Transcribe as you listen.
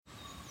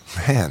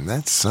Man,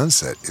 that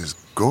sunset is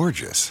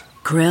gorgeous.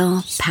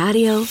 Grill,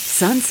 patio,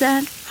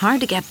 sunset.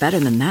 Hard to get better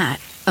than that.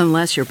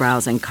 Unless you're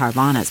browsing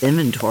Carvana's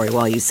inventory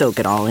while you soak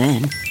it all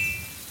in.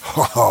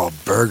 Oh,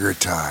 burger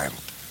time.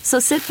 So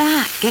sit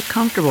back, get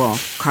comfortable.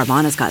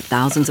 Carvana's got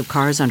thousands of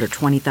cars under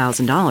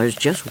 $20,000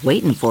 just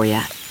waiting for you.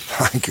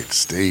 I could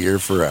stay here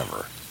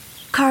forever.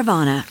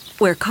 Carvana,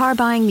 where car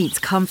buying meets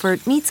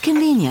comfort meets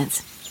convenience.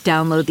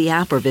 Download the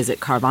app or visit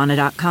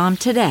Carvana.com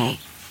today.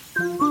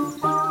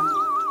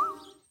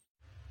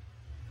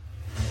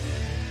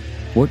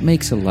 What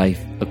makes a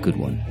life a good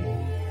one?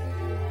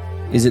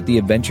 Is it the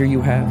adventure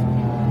you have?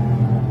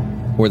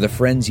 Or the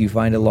friends you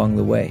find along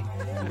the way?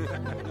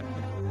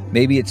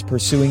 Maybe it's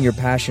pursuing your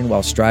passion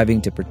while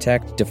striving to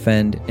protect,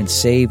 defend, and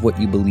save what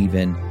you believe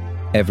in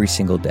every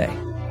single day.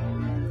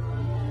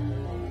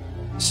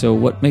 So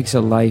what makes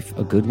a life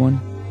a good one?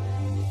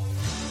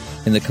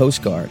 In the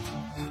Coast Guard,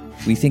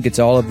 we think it's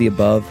all of the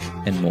above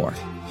and more.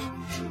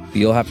 But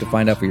you'll have to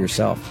find out for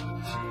yourself.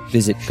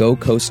 Visit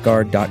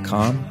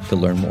gocoastguard.com to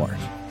learn more.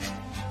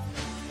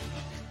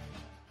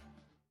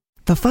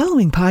 The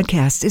following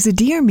podcast is a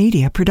Dear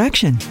Media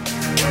production.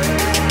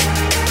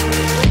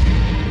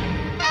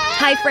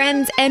 Hi,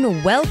 friends,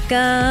 and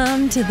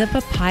welcome to the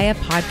Papaya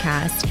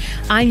Podcast.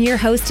 I'm your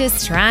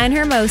hostess, trying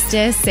her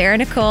mostest, Sarah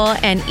Nicole,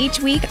 and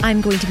each week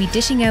I'm going to be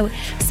dishing out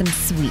some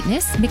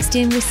sweetness mixed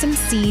in with some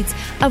seeds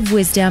of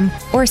wisdom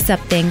or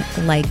something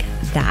like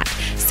that.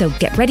 So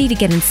get ready to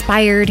get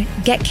inspired,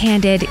 get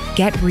candid,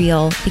 get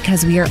real,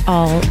 because we are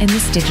all in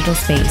this digital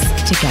space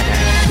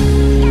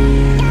together.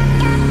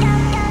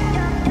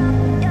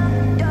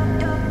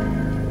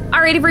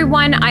 All right,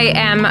 everyone, I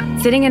am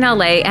sitting in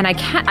LA and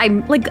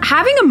I'm like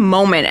having a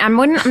moment. I'm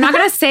not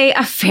going to say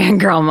a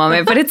fangirl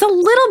moment, but it's a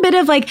little bit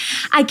of like,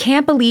 I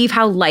can't believe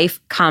how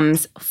life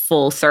comes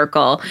full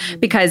circle,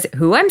 because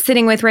who I'm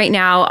sitting with right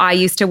now, I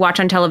used to watch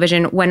on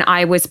television when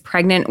I was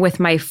pregnant with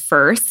my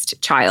first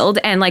child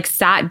and like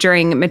sat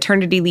during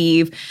maternity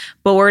leave,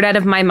 bored out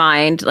of my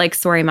mind. Like,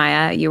 sorry,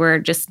 Maya, you were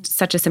just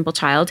such a simple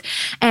child,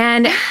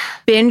 and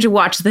binge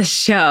watch the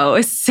show.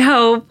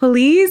 So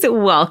please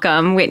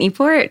welcome Whitney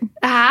Port.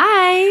 Hi.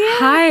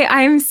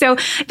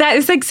 That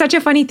is like such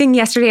a funny thing.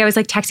 Yesterday, I was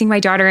like texting my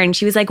daughter and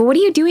she was like, what are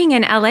you doing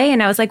in LA?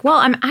 And I was like, well,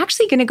 I'm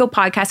actually going to go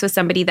podcast with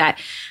somebody that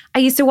I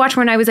used to watch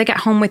when I was like at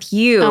home with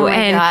you. Oh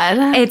my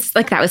God. It's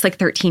like, that was like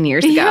 13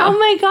 years ago. Oh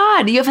my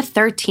God. You have a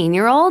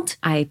 13-year-old?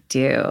 I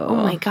do. Oh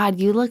my God.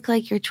 You look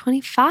like you're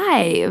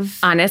 25.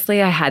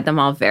 Honestly, I had them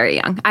all very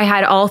young. I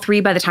had all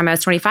three by the time I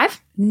was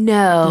 25.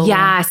 No.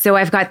 Yeah. So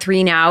I've got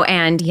three now.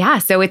 And yeah,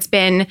 so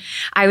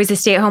I was a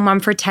stay-at-home mom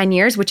for 10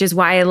 years, which is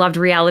why I loved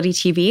reality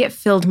TV. It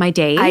filled my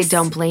days. I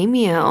don't blame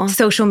you.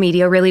 Social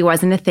media really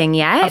wasn't a thing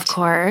yet. Of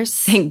course.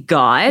 Thank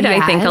God.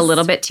 Yes. I think a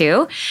little bit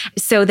too.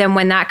 So then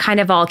when that kind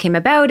of all came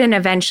about and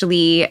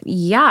eventually,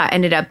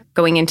 ended up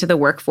going into the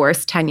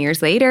workforce 10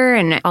 years later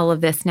and all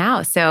of this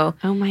now. So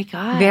oh my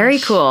God. Very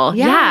cool.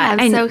 Yeah.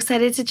 I'm so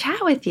excited to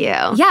chat with you.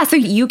 Yeah. So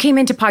you came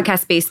into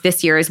podcast space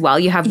this year as well.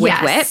 You have With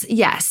Wit.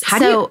 Yes. How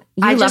do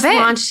you I love just it?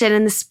 launched it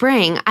in the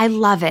spring. I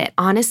love it.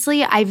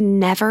 Honestly, I've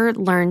never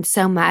learned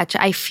so much.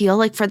 I feel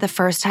like for the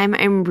first time,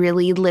 I'm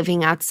really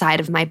living outside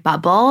of my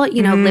bubble.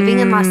 You know, living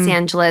in Los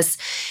Angeles,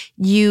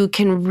 you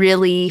can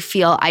really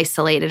feel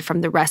isolated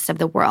from the rest of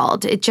the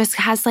world. It just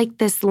has like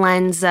this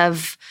lens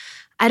of,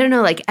 I don't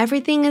know, like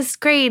everything is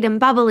great and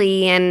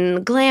bubbly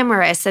and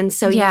glamorous. And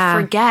so you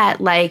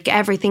forget like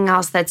everything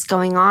else that's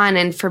going on.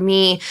 And for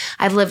me,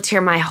 I've lived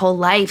here my whole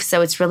life.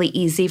 So it's really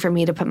easy for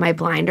me to put my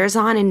blinders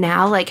on. And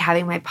now like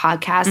having my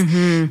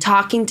podcast,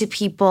 talking to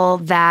people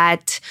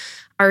that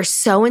are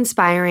so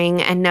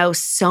inspiring and know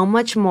so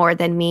much more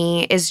than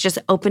me is just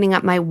opening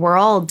up my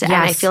world. Yes.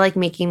 And I feel like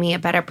making me a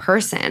better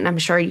person. I'm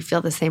sure you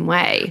feel the same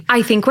way.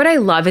 I think what I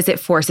love is it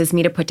forces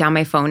me to put down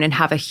my phone and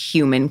have a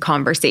human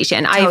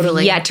conversation.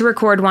 Totally. I've yet to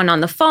record one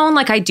on the phone.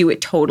 Like I do it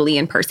totally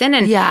in person.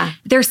 And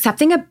there's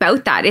something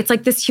about that. It's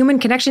like this human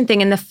connection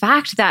thing. And the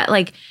fact that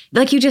like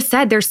you just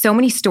said, there's so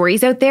many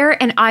stories out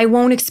there and I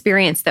won't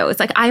experience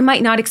those. Like I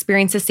might not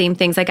experience the same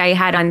things like I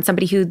had on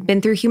somebody who'd been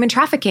through human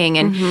trafficking.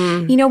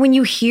 And, you know, when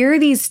you hear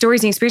these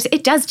stories and experiences,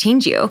 it does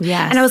change you.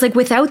 Yes. And I was like,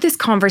 without this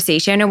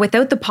conversation or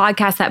without the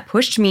podcast that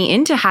pushed me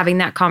into having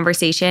that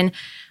conversation,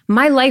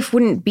 my life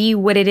wouldn't be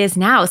what it is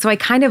now. So I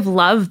kind of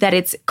love that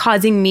it's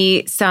causing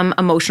me some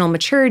emotional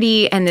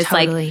maturity and this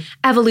like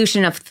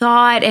evolution of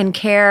thought and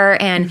care.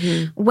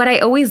 And what I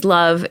always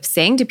love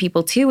saying to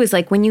people too is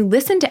like, when you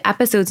listen to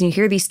episodes and you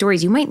hear these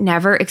stories, you might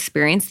never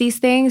experience these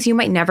things. You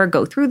might never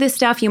go through this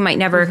stuff. You might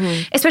never,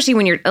 especially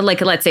when you're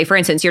like, let's say for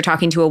instance, you're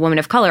talking to a woman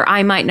of color.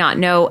 I might not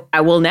know,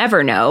 I will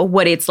never know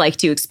what it's like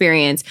to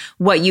experience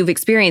what you've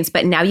experienced,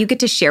 but now you get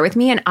to share with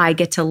me and I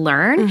get to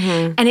learn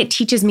and it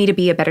teaches me to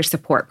be a better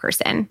support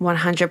person.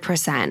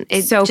 100%.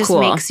 It so just cool.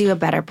 makes you a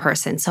better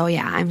person. So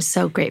yeah, I'm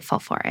so grateful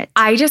for it.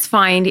 I just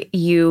find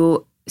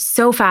you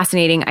so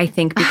fascinating, I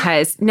think,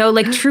 because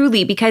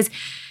truly, because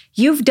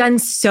you've done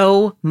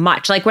so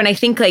much. Like when I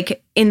think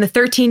like in the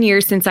 13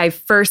 years since I've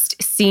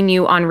first seen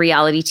you on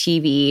reality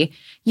TV,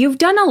 you've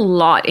done a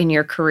lot in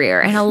your career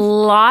and a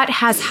lot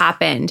has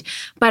happened.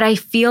 But I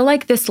feel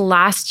like this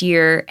last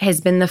year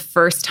has been the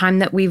first time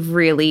that we've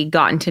really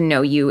gotten to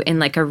know you in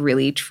like a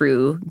really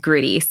true,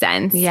 gritty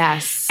sense.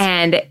 Yes.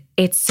 And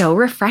it's so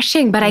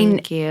refreshing. But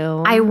Thank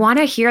you. I want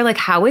to hear like,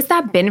 how has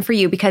that been for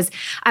you? Because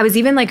I was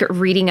even like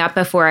reading up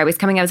before I was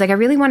coming. I was like, I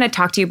really want to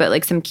talk to you about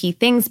like some key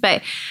things.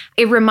 But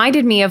it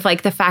reminded me of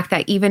like the fact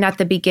that even at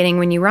the beginning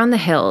when you were on the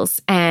hills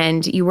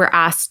and you were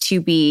asked to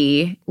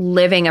be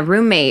living a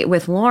roommate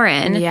with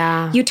Lauren,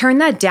 you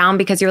turned that down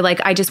because you're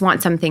like, I just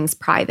want some things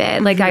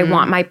private. Like I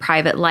want my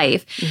private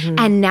life.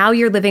 And now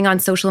you're living on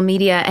social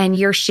media and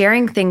you're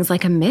sharing things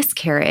like a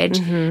miscarriage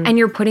and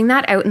you're putting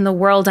that out in the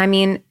world. I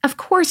mean, of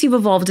course you've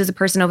evolved as a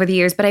person over the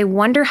years, but I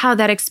wonder how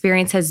that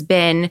experience has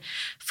been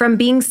from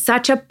being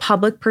such a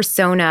public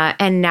persona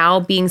and now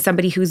being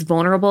somebody who's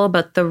vulnerable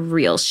about the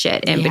real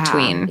shit in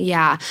between.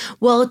 Yeah.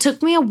 Well, it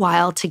took me a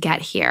while to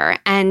get here.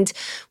 And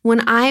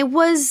when I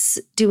was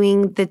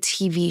doing the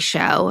TV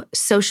show,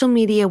 social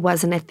media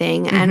wasn't a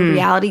thing and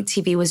reality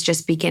TV was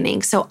just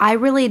beginning. So I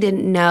really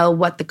didn't know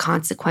what the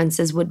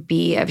consequences would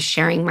be of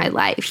sharing my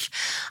life.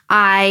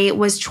 I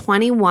was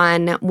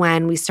 21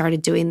 when we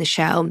started doing the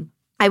show.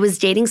 I was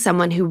dating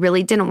someone who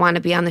really didn't want to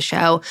be on the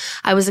show.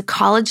 I was a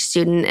college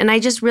student and I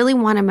just really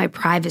wanted my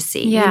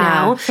privacy, you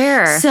know?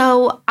 Fair.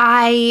 So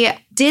I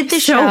did the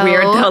show. So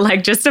weird though,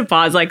 like just to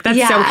pause, like that's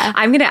so,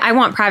 I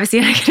want privacy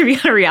and I'm going to be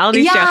on a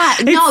reality show. Yeah,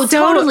 no,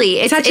 totally.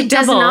 It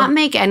does not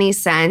make any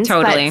sense.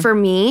 Totally. But for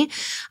me,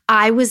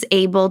 I was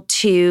able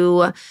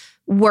to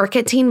work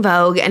at Teen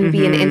Vogue and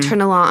be an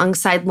intern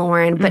alongside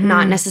Lauren, but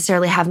not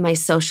necessarily have my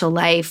social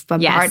life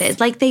bombarded. Yes.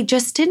 Like they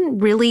just didn't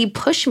really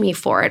push me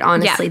for it,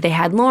 honestly. They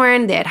had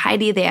Lauren, they had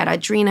Heidi, they had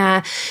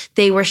Audrina.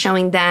 They were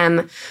showing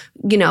them,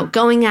 you know,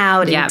 going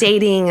out and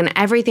dating and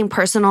everything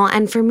personal.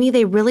 And for me,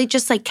 they really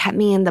just like kept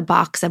me in the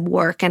box of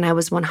work and I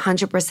was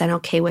 100%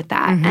 okay with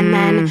that. And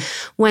then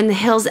when the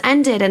Hills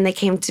ended and they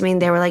came to me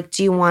and they were like,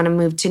 do you want to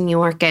move to New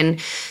York and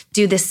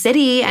do the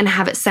city and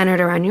have it centered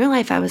around your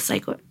life? I was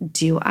like,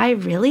 do I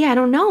really? I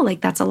don't know.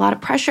 Like that's a lot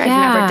of pressure. I've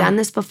never done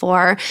this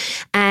before.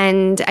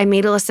 And I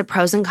made a list of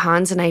pros and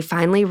cons and I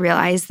finally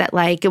realized that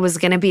like it was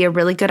going to be a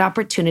really good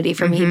opportunity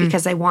for me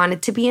because I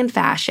wanted to be in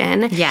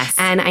fashion. Yes.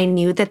 And I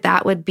knew that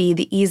that would be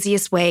the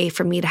easiest way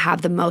for me to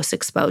have the most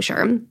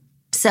exposure.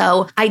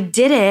 So I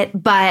did it,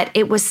 but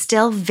it was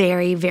still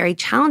very, very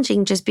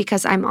challenging just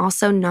because I'm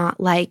also not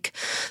like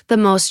the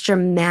most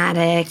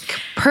dramatic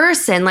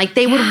person. Like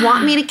they would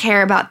want me to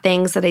care about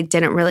things that I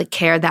didn't really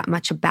care that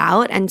much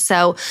about. And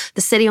so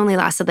the city only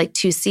lasted like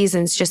 2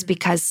 seasons just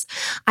because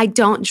I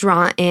don't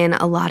draw in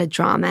a lot of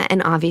drama.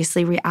 And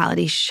obviously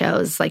reality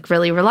shows like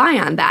really rely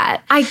on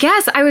that. I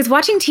guess I was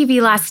watching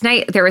TV last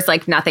night. There was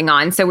like nothing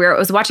on. So I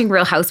was watching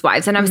Real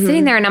Housewives and I was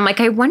sitting there and I'm like,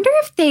 I wonder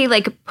if they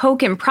like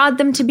poke and prod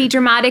them to be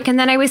dramatic.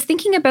 And then I was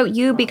thinking about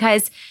you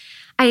because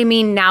I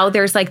mean, now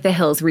there's like the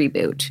Hills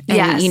reboot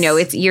and you know,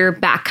 you're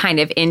back kind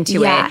of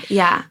into it.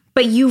 Yeah.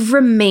 But you've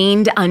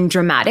remained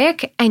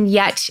undramatic and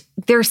yet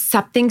there's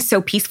something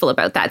so peaceful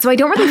about that. So I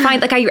don't really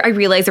find, like I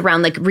realize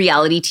around like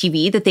reality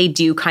TV that they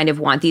do kind of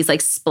want these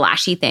like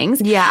splashy things.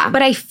 Yeah.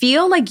 But I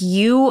feel like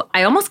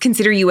I almost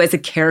consider you as a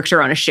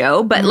character on a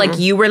show, but like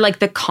you were like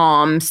the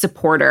calm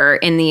supporter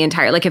in the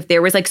entire, like if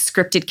there was like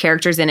scripted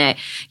characters in it,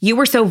 you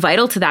were so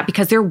vital to that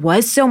because there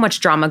was so much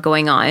drama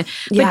going on.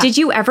 But did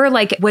you ever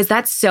like, was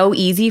that so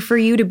easy for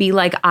you to be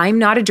like, I'm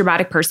not a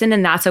dramatic person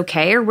and that's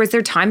okay? Or was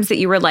there times that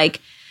you were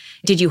like,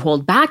 did you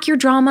hold back your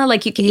drama?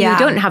 Like you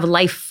don't have a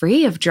life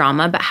free of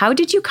drama, but how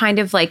did you kind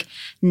of like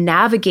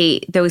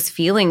navigate those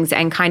feelings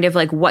and kind of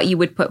like what you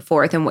would put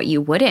forth and what you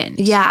wouldn't?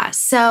 Yeah.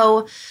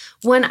 So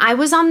when I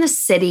was on The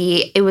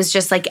City, it was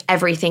just like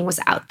everything was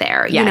out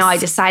there. Yes. You know, I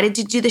decided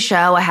to do the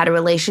show. I had a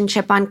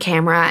relationship on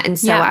camera. And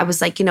so I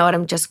was like, you know what,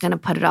 I'm just going to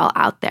put it all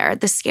out there.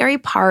 The scary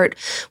part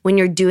when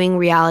you're doing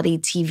reality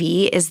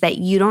TV is that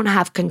you don't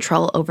have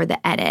control over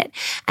the edit.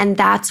 And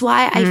that's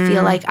why I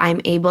feel like I'm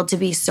able to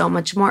be so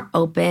much more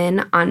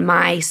open on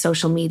my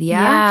social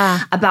media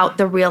about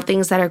the real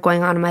things that are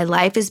going on in my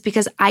life is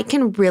because I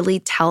can really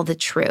tell the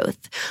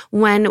truth.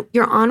 When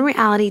you're on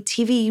reality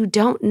TV, you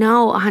don't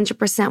know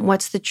 100%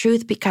 what's the truth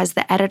because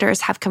the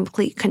editors have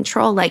complete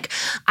control. Like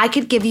I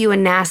could give you a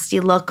nasty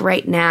look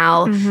right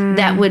now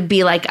that would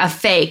be like a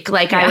fake,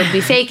 like I would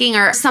be faking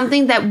or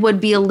something that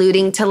would be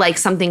alluding to like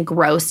something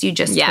gross you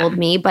just told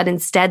me. But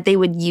instead they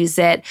would use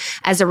it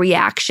as a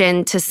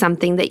reaction to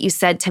something that you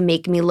said to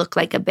make me look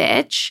like a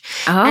bitch.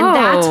 And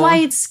that's why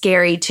it's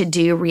scary to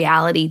do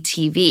reality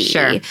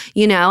TV,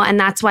 you know? And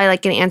that's why,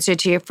 like in answer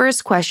to your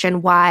first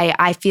question, why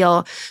I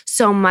feel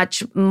so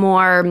much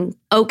more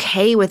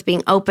okay with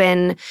being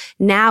open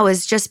now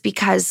is just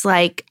because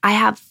like I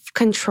have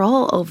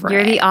control over it.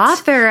 You're the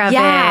author of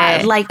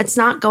it. Like it's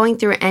not going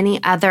through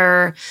any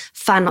other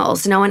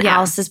funnels. No one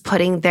else is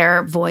putting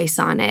their voice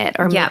on it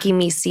or making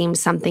me seem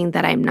something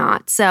that I'm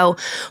not. So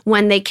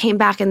when they came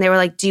back and they were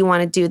like, do you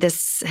want to do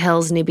this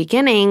Hills New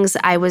Beginnings?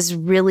 I was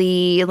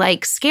really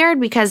like scared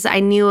because I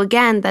knew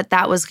again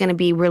that was going to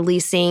be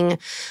releasing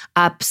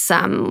up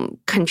some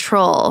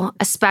control,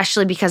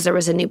 especially because there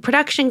was a new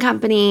production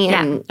company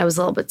and I was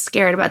a little bit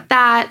scared about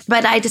that.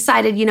 But I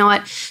decided, you know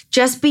what,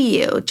 just be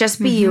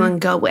you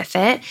and go with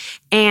it.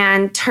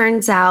 And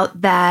turns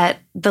out that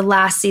the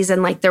last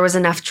season, like there was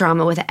enough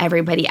drama with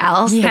everybody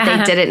else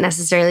that they didn't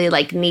necessarily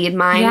like need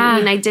mine. I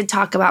mean, I did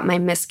talk about my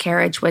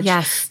miscarriage, which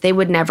they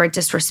would never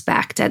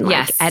disrespect and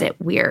like edit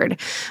weird.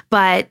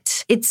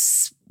 But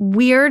it's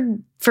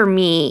weird for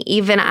me.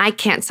 Even I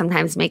can't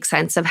sometimes make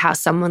sense of how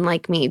someone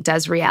like me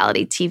does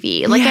reality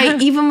TV. Like I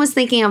even was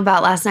thinking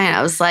about last night,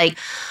 I was like,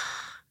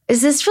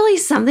 is this really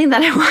something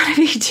that I want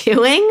to be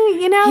doing?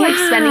 You know, like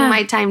spending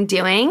my time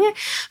doing.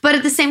 But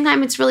at the same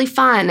time, it's really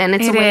fun. And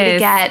it's a way to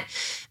get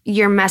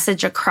your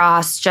message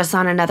across just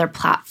on another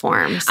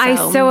platform. So, I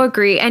so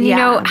agree. And you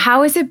know,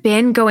 how has it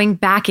been going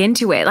back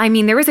into it? I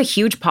mean, there was a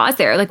huge pause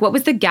there. Like what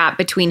was the gap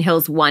between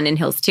Hills 1 and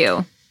Hills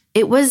 2?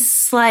 It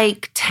was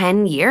like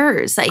 10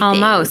 years, I think.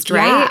 Almost,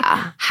 right?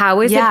 Yeah. How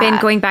has it been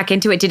going back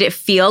into it? Did it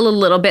feel a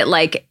little bit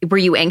like, were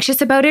you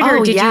anxious about it? Or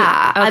did you? Okay.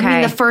 I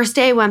mean, the first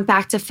day I went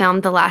back to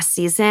film the last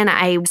season,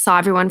 I saw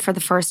everyone for the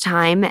first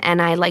time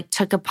and I like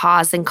took a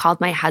pause and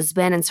called my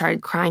husband and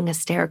started crying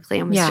hysterically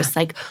and was just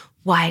like,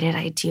 why did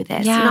I do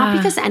this? Yeah. Not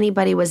because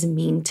anybody was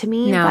mean to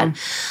me, but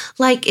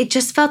like it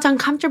just felt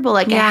uncomfortable.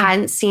 Like I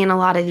hadn't seen a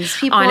lot of these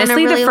people.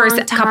 Honestly, in a really the first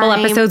long time. couple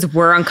episodes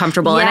were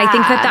uncomfortable. And I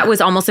think that was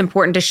almost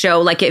important to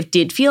show like it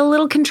did feel a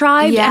little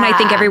contrived. And I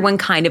think everyone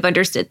kind of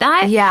understood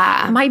that.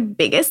 Yeah. My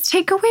biggest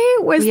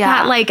takeaway was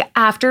that like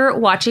after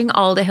watching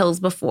all the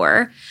Hills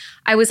before,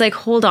 I was like,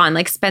 hold on,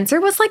 like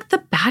Spencer was like the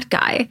bad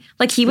guy.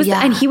 Like he was,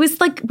 and he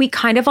was like, we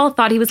kind of all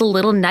thought he was a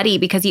little nutty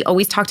because he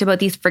always talked about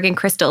these friggin'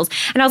 crystals.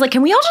 And I was like,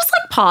 can we all just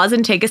like pause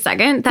and take a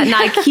second? That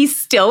like he's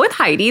still with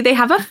Heidi. They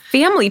have a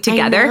family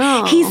together.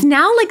 He's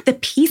now like the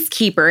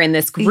peacekeeper in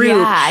this group.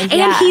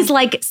 And he's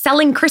like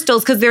selling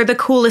crystals because they're the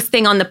coolest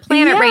thing on the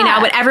planet right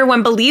now. But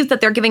everyone believes that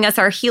they're giving us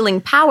our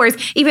healing powers.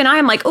 Even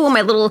I'm like, oh,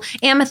 my little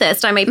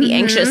amethyst, I might be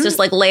anxious. Just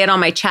like lay it on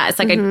my chest.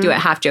 Like I do it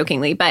half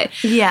jokingly. But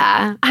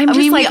I'm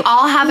just like, we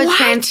all have a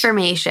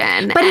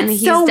transformation. But and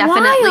it's he's so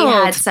definitely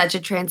wild. had such a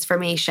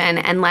transformation.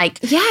 And like,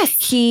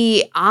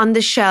 he on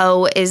the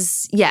show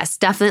is,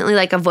 definitely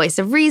like a voice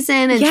of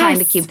reason and trying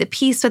to keep the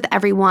peace with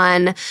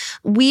everyone.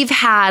 We've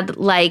had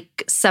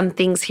like some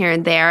things here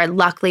and there.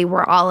 Luckily,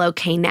 we're all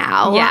okay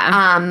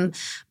now.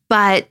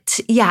 But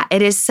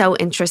it is so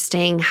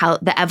interesting how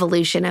the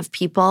evolution of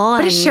people.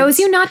 But it shows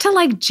you not to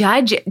like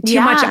judge too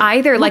much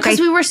either. Like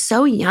because we were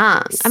so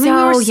young. I mean,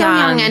 we were so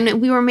young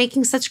and we were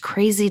making such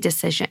crazy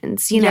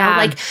decisions. You know,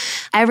 like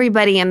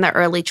everybody in the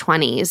early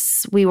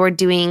 20s, we were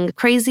doing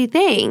crazy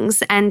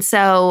things. And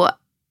so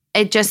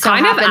it just so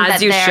kind of happened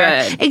as that you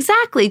their should.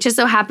 Exactly. Just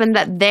so happened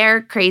that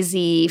their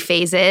crazy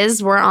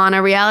phases were on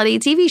a reality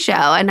TV show,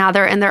 and now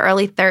they're in their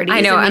early 30s. I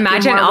know. And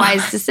Imagine more all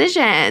wise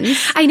decisions.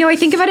 I know. I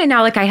think about it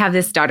now. Like I have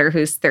this daughter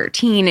who's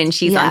 13, and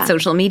she's on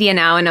social media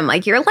now, and I'm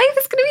like, your life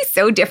is going to be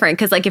so different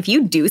because like if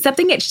you do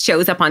something, it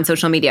shows up on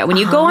social media. When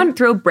you go on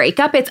through a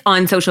breakup, it's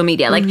on social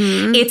media. Like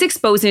it's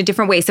exposed in a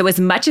different way. So as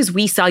much as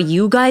we saw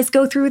you guys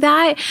go through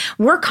that,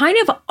 we're kind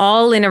of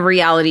all in a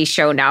reality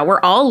show now.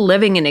 We're all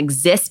living and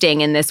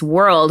existing in this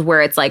world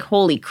where it's like,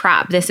 holy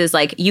crap, this is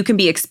like, you can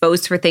be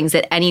exposed for things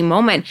at any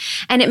moment.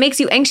 And it makes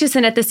you anxious.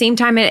 And at the same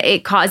time,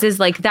 it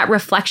causes like that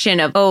reflection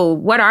of, oh,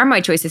 what are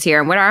my choices here?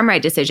 And what are my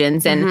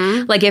decisions?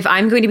 And like, if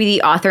I'm going to be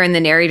the author and the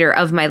narrator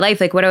of my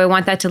life, like, what do I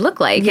want that to look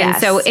like? And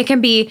so it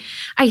can be,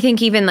 I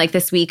think even like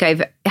this week,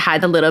 I've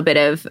had a little bit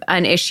of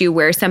an issue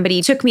where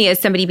somebody took me as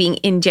somebody being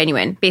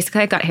ingenuine.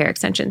 Basically, I got hair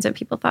extensions and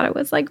people thought it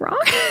was like wrong.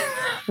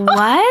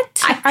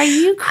 What? Are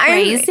you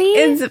crazy?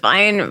 It's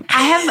fine.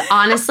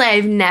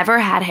 I've never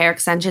had hair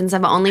extensions.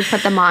 I've only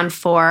put them on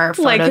for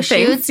photo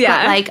shoots.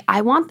 But like, I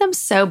want them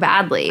so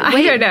badly.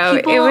 I don't know.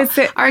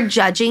 People are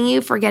judging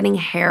you for getting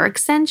hair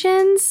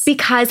extensions?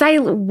 Because I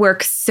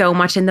work so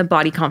much in the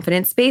body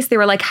confidence space, they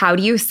were like, how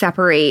do you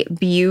separate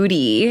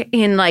beauty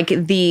in like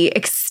the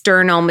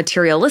external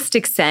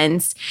materialistic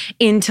sense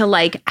into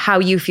like how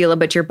you feel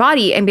about your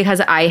body? And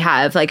because I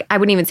have like, I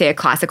wouldn't even say a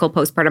classical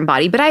postpartum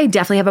body, but I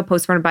definitely have a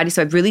postpartum body.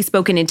 So I've really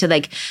spoken into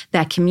like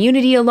that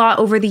community a lot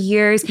over the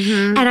years.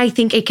 And I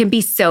think it can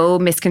be so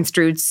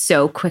misconstrued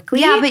so quickly.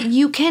 Yeah, but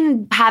you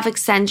can have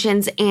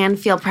extensions and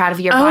feel proud of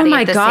your body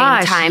at the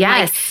same time.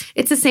 Yes. Like,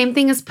 it's the same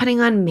thing as putting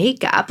on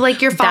makeup.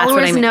 Like your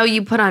followers know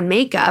you put on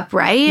makeup,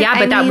 right? Yeah,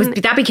 but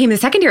that became the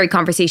secondary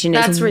conversation.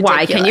 That's is ridiculous.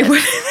 Why can you?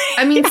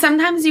 I mean,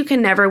 sometimes you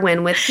can never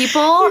win with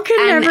people. You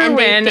can never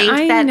win. They think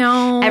I that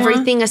know.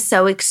 everything is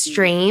so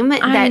extreme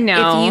that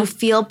if you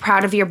feel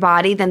proud of your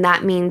body, then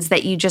that means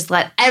that you just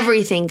let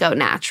everything go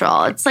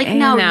natural. It's like,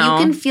 no,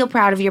 you can feel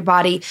proud of your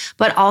body,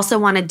 but also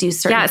want to do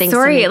certain things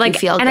to make you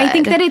feel good. And I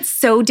think that it's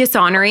so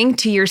dishonoring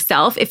to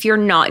yourself if you're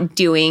not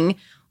doing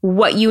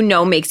what you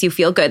know makes you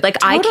feel good. Like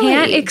I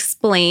can't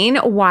explain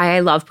why I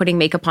love putting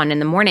makeup on in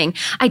the morning.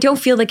 I don't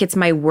feel like it's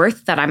my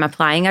worth that I'm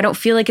applying. I don't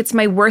feel like it's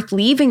my worth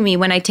leaving me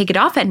when I take it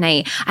off at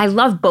night. I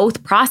love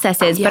both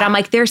processes, but I'm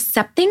like, there's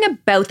something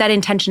about that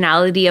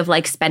intentionality of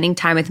like spending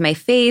time with my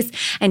face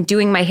and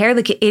doing my hair.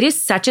 Like it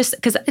is such a,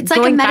 because it's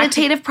like a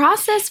meditative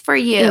process for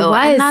you. It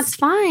was. And that's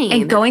fine.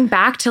 And going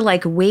back to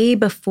like way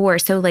before,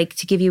 so like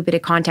to give you a bit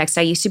of context,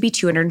 I used to be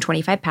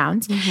 225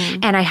 pounds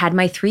and I had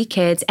my 3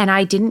 kids and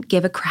I didn't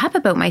give a crap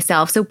about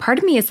myself. So part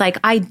of me is like,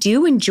 I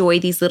do enjoy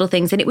these little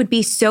things, and it would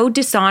be so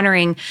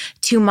dishonoring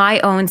to my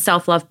own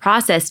self-love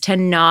process to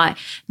not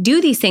do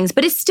these things,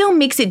 but it still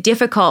makes it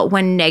difficult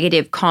when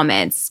negative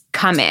comments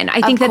come in.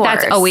 I think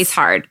that's always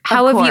hard.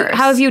 How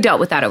have you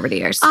dealt with that over the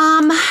years?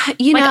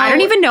 You know, I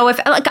don't even know if,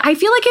 like, I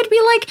feel like it'd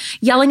be like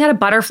yelling at a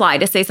butterfly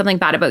to say something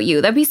bad about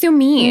you. That'd be so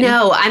mean.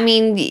 No, I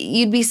mean,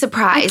 you'd be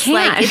surprised.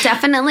 Like, it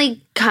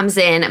definitely comes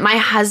in. My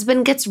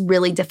husband gets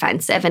really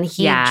defensive and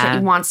he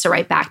wants to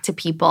write back to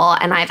people.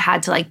 And I've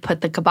had to like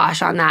put the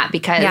kibosh on that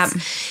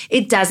because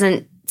it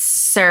doesn't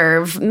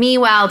serve me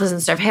well,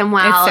 doesn't serve him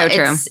well. It's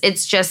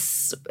so true.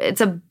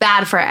 It's a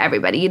bad for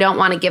everybody. You don't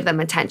want to give them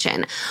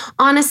attention.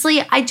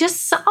 Honestly, I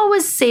just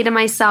always say to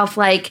myself,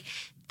 like,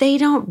 they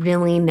don't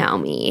really know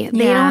me.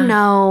 They don't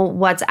know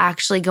what's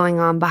actually going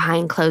on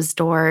behind closed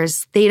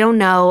doors. They don't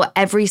know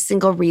every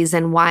single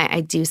reason why I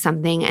do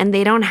something, and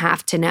they don't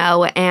have to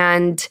know.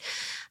 And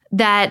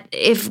that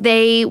if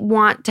they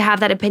want to have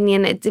that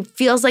opinion, it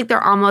feels like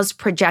they're almost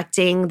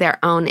projecting their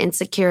own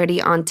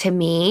insecurity onto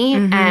me.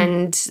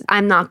 And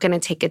I'm not going to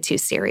take it too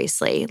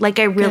seriously. Like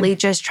I really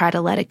just try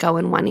to let it go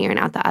in one ear and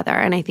out the other.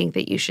 And I think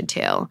that you should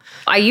too.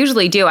 I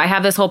usually do. I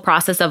have this whole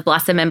process of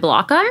bless them and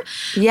block them.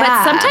 Yeah.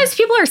 But sometimes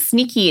people are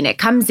sneaky and it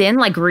comes in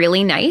like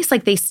really nice.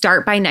 Like they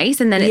start by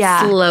nice and then it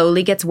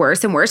slowly gets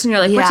worse and worse. And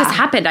you're like, what just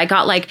happened? I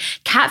got like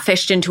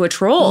catfished into a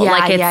troll.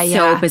 Like it's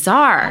so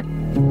bizarre.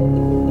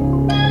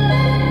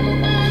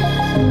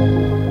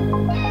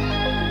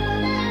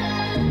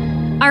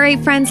 All right,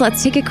 friends,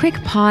 let's take a quick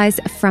pause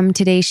from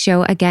today's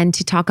show again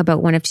to talk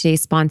about one of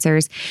today's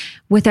sponsors.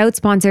 Without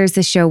sponsors,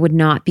 the show would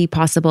not be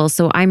possible.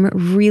 So I'm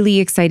really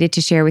excited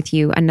to share with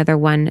you another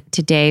one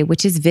today,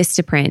 which is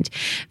Vistaprint.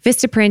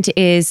 Vistaprint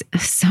is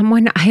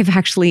someone I've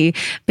actually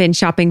been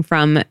shopping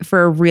from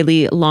for a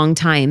really long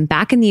time.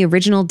 Back in the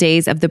original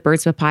days of the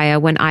Birds Papaya,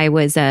 when I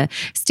was a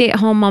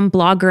stay-at-home mom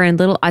blogger and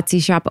little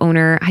Etsy shop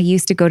owner, I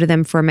used to go to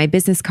them for my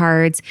business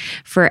cards,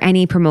 for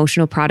any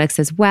promotional products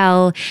as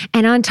well.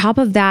 And on top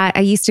of that,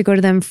 I used to go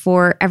to them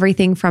for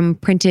everything from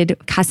printed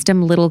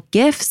custom little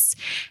gifts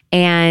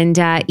and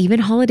even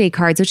holiday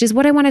cards, which is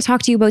what I want to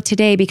talk to you about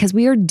today because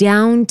we are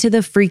down to the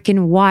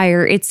freaking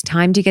wire. It's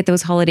time to get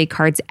those holiday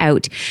cards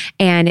out.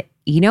 And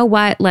you know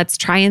what? Let's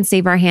try and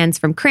save our hands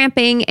from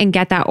cramping and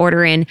get that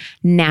order in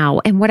now.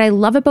 And what I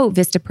love about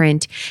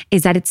Vistaprint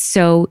is that it's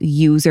so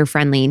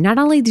user-friendly. Not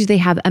only do they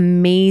have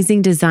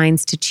amazing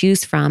designs to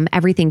choose from,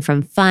 everything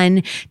from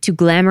fun to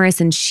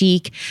glamorous and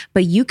chic,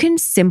 but you can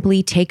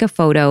simply take a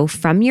photo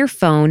from your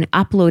phone,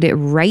 upload it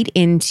right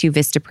into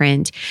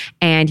Vistaprint,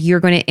 and you're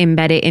going to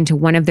embed it into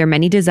one of their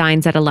many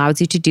designs that allows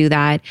you to do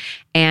that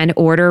and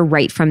order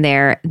right from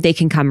there. They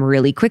can come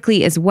really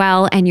quickly as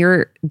well, and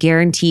you're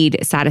guaranteed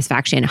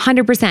satisfaction,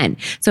 100%.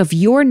 So if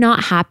you're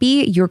not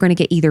happy, you're going to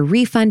get either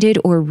refunded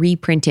or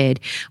reprinted,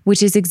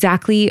 which is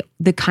exactly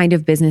the kind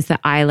of business that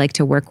I like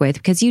to work with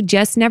because you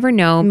just never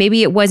know.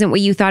 Maybe it wasn't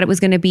what you thought it was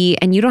going to be,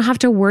 and you don't have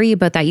to worry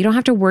about that. You don't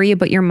have to worry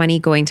about your money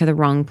going to the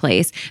wrong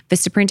place.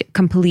 Vistaprint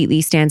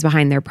completely stands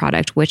behind their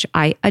product, which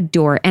I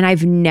adore, and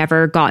I've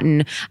never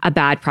gotten a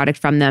bad product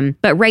from them.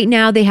 But right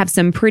now, they have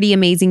some pretty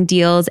amazing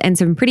deals and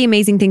some pretty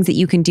amazing things that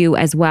you can do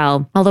as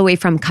well, all the way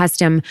from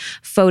custom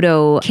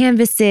photo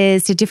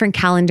canvases to different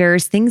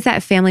calendars, things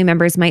that family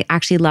members might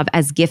actually love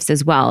as gifts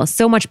as well.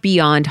 So much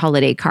beyond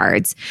holiday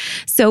cards.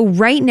 So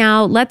right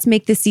now, let's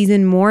make this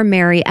season more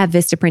merry at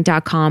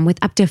Vistaprint.com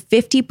with up to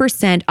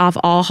 50% off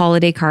all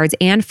holiday cards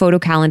and photo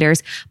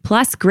calendars,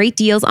 plus great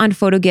deals on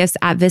photo gifts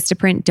at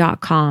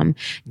Vistaprint.com.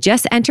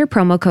 Just enter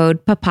promo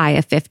code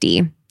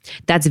PAPAYA50.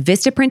 That's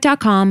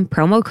Vistaprint.com,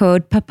 promo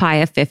code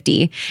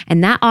PAPAYA50.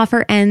 And that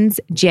offer ends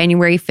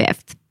January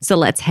 5th. So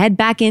let's head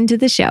back into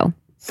the show.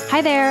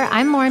 Hi there,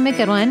 I'm Lauren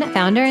McGoodwin,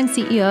 founder and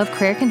CEO of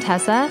Career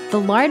Contessa, the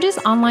largest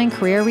online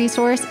career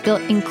resource built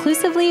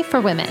inclusively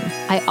for women.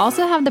 I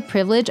also have the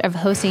privilege of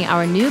hosting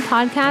our new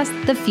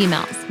podcast, The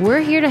Females. We're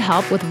here to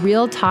help with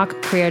real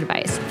talk career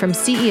advice from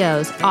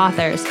CEOs,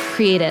 authors,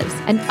 creatives,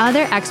 and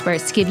other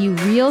experts to give you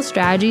real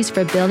strategies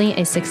for building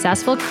a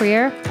successful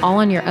career all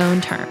on your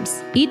own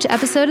terms. Each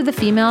episode of The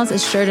Females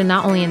is sure to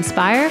not only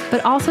inspire,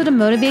 but also to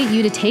motivate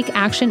you to take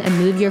action and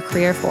move your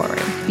career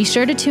forward. Be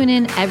sure to tune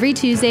in every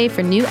Tuesday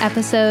for new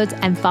episodes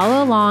and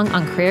follow along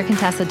on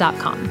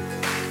CareerContessa.com.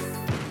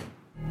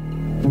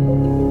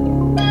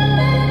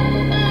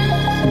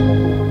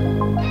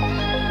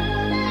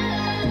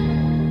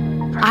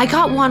 I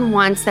got one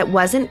once that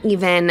wasn't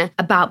even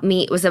about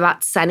me. It was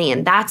about Sunny.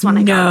 And that's when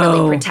I got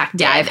really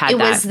protected. Yeah, I've had it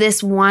that. was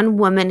this one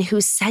woman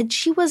who said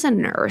she was a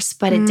nurse,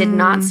 but it did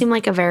not seem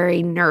like a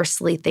very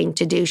nursely thing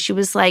to do. She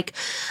was like,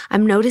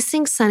 I'm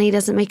noticing Sunny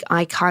doesn't make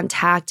eye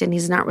contact and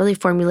he's not really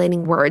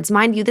formulating words.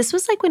 Mind you, this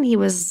was like when he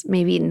was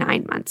maybe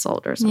 9 months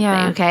old or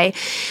something, okay?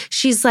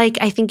 She's like,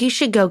 I think you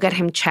should go get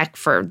him checked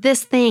for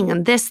this thing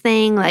and this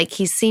thing. Like,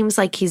 he seems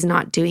like he's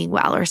not doing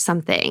well or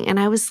something. And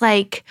I was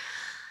like,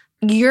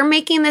 you're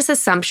making this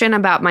assumption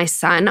about my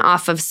son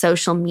off of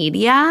social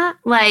media?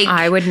 Like,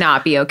 I would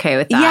not be okay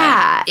with that.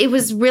 Yeah, it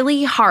was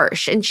really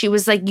harsh. And she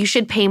was like, you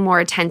should pay more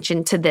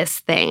attention to this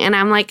thing. And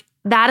I'm like,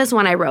 that is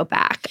when I wrote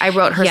back. I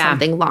wrote her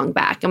something long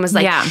back and was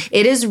like,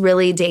 it is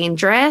really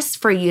dangerous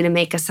for you to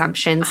make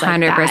assumptions like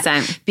 100%.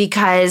 That.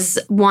 Because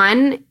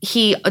one,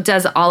 he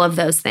does all of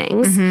those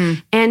things.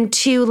 Mm-hmm. And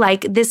two,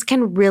 like, this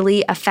can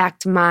really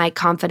affect my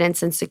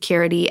confidence and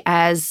security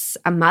as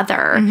a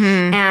mother.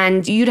 Mm-hmm.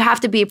 And you'd have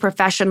to be a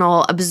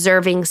professional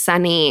observing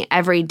Sunny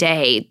every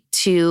day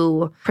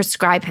to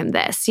prescribe him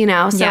this, you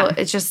know? So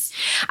it's just...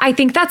 I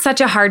think that's such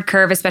a hard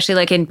curve, especially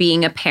like in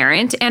being a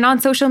parent and on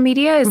social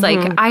media is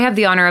like, I have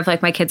the honor of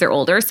like my kids are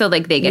older. So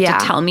like they get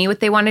to tell me what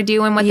they want to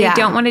do and what they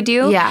don't want to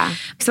do. Yeah.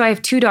 So I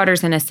have 2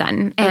 daughters and a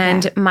son.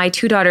 And my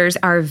 2 daughters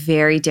are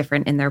very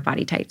different in their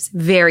body types.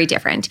 Very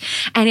different.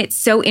 And it's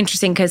so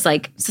interesting because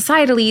like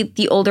societally,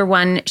 the older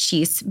one,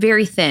 she's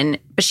very thin,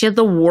 but she has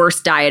the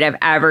worst diet I've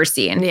ever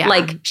seen. Yeah.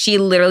 Like she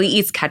literally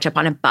eats ketchup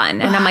on a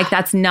bun. And I'm like,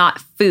 that's not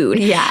food.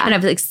 Yeah. And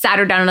I've like sat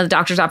her down in the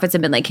doctor's office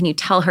and been like, can you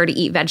tell her to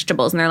eat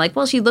vegetables? And they're like,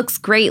 well, she looks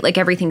great. Like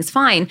everything's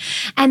fine.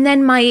 And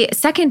then my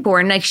second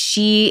born, like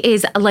she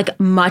is like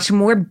much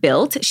more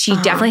built. She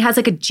definitely has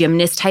like a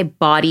gymnast type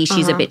body.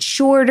 She's a bit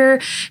shorter.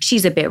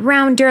 She's a bit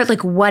rounder,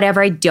 like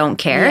whatever. I don't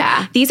care.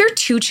 Yeah. These are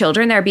 2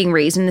 children that are being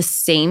raised in the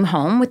same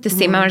home with the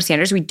same amount of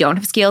standards. We don't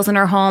have scales in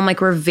our home. Like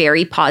we're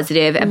very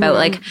positive about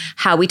like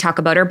how we talk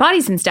about our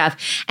bodies and stuff.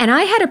 And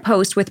I had a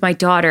post with my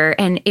daughter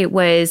and it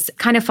was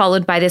kind of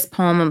followed by this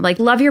poem of like,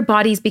 love your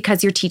bodies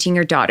because you're teaching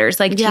your daughters.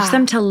 Like teach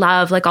them to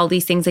love, like all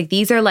these things. Like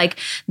these are like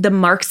the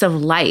marks of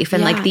life.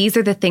 And like these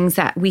are the things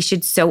that we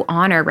should so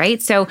honor,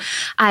 right? So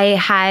I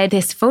had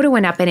this photo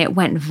went up and it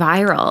went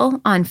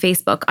viral on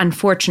Facebook,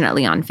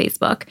 unfortunately on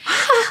Facebook.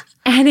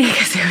 And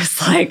it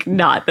was like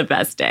not the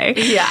best day.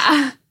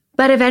 Yeah.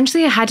 But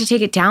eventually I had to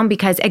take it down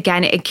because,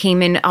 again, it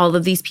came in all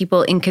of these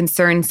people in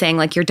concern saying,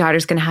 like, your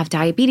daughter's going to have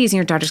diabetes and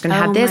your daughter's going to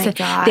have this.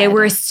 God. They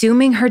were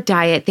assuming her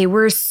diet. They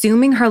were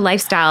assuming her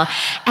lifestyle.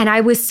 And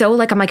I was so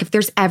like, I'm like, if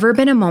there's ever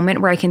been a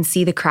moment where I can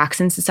see the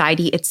cracks in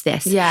society, it's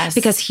this. Yes.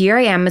 Because here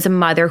I am as a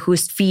mother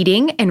who's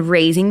feeding and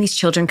raising these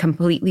children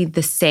completely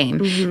the same.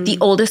 Mm-hmm. The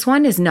oldest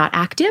one is not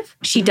active.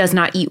 She does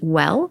not eat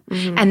well.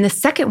 Mm-hmm. And the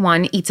second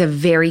one eats a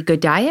very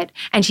good diet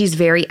and she's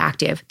very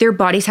active. Their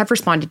bodies have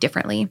responded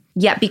differently.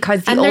 Yet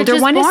because the older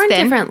one is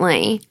thin,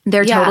 differently.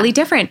 They're totally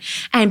different.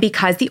 And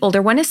because the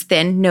older one is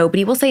thin,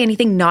 nobody will say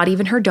anything, not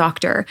even her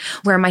doctor.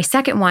 Where my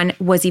second one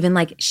was even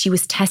like, she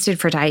was tested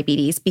for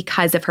diabetes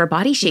because of her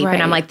body shape. Right.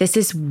 And I'm like, this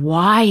is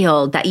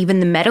wild that even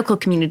the medical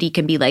community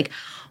can be like,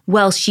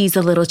 well, she's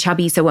a little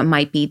chubby, so it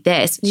might be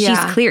this. Yeah.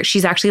 She's clear.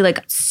 She's actually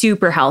like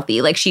super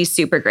healthy. Like she's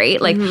super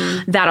great. Like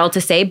that all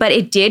to say. But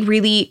it did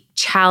really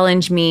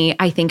challenge me,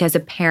 I think, as a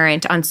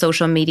parent on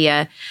social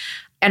media.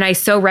 And I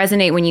so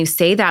resonate when you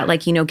say that,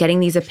 like, you know,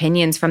 getting these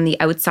opinions from the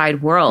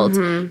outside world.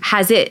 Mm-hmm.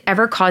 Has it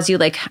ever caused you,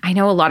 like, I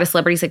know a lot of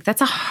celebrities, like, that's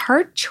a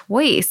hard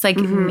choice, like,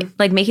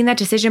 like making that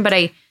decision. But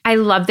I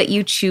love that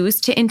you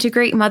choose to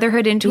integrate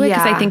motherhood into it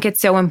because I think it's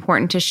so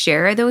important to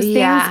share those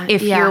things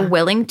if you're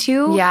willing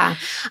to. Yeah.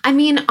 I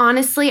mean,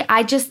 honestly,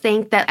 I just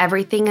think that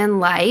everything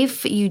in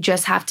life, you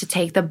just have to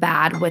take the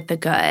bad with the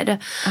good.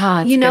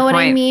 Oh, you know what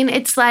I mean?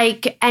 It's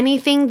like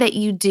anything that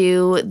you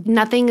do,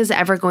 nothing is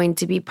ever going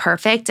to be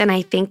perfect. And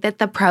I think that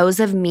the pros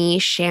of me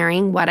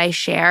sharing what I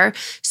share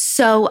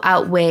so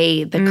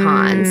outweigh the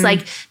cons.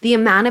 Like the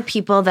amount of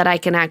people that I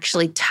can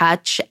actually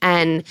touch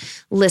and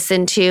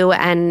listen to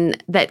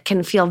and that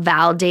can feel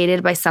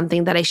validated by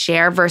something that I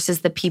share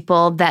versus the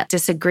people that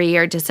disagree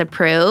or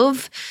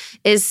disapprove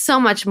is so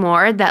much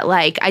more that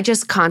like I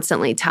just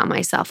constantly tell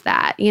myself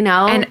that, you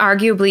know? And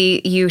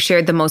arguably you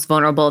shared the most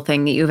vulnerable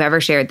thing that you've ever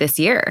shared this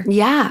year.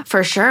 Yeah,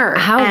 for sure.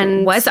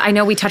 I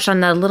know we touched on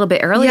that a little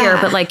bit earlier,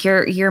 but like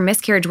your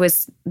miscarriage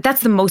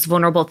that's the most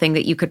vulnerable thing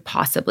that you could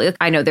possibly,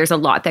 I know there's a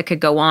lot that could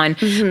go on,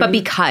 but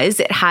because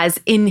it has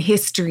in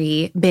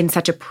history been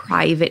such a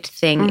private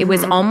thing, it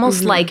was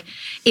almost like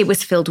it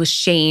was filled with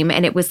shame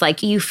and it was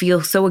like you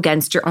feel so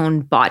against your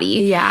own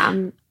body. Yeah.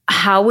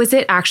 How was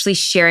it actually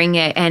sharing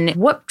it and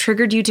what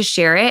triggered you to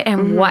share it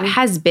and what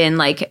has been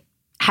like,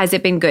 has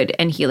it been good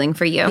and healing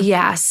for you?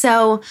 Yeah.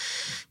 So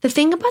the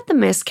thing about the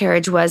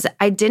miscarriage was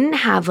I didn't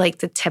have like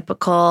the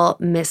typical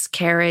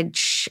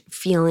miscarriage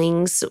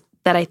feelings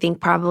that I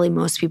think probably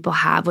most people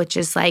have, which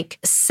is like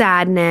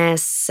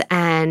sadness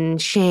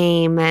and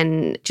shame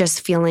and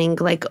just feeling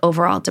like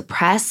overall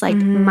depressed. Like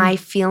my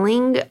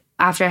feeling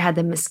after I had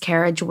the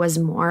miscarriage was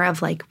more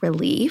of like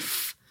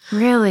relief.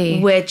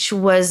 Really? Which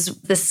was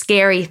the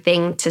scary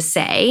thing to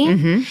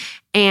say.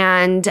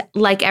 And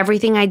like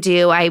everything I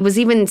do, I was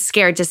even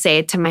scared to say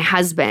it to my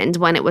husband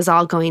when it was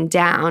all going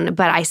down.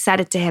 But I said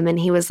it to him and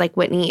he was like,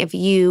 Whitney, if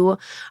you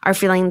are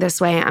feeling this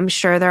way, I'm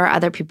sure there are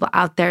other people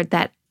out there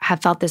that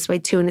have felt this way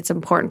too. And it's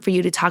important for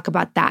you to talk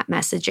about that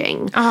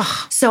messaging.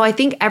 Oh. So I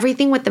think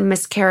everything with the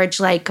miscarriage,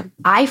 like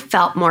I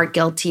felt more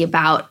guilty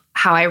about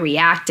how I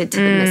reacted to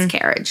the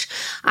miscarriage.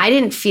 I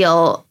didn't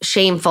feel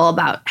shameful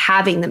about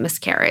having the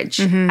miscarriage.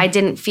 I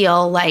didn't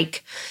feel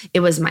like it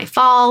was my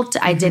fault.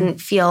 I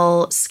didn't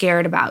feel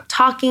scared about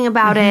talking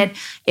about it.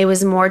 It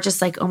was more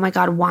just like, oh my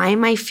God, why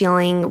am I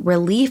feeling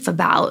relief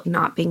about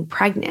not being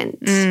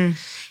pregnant?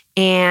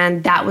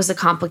 And that was a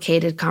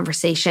complicated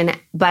conversation.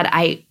 But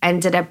I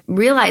ended up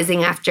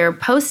realizing after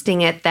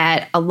posting it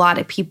that a lot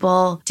of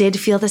people did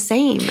feel the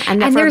same.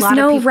 And there's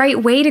no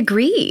right way to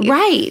grieve.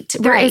 Right.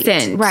 There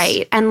isn't.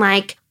 Right. And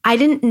like, I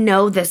didn't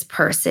know this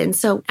person.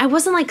 So I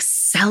wasn't like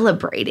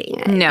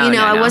celebrating it. No,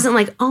 I wasn't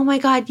like, oh my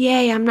God,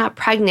 yay, I'm not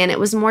pregnant. It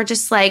was more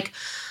just like,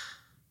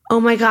 oh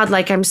my God,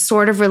 like I'm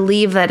sort of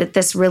relieved that at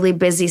this really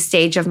busy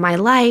stage of my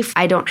life,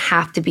 I don't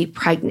have to be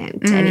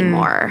pregnant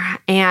anymore.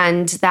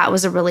 And that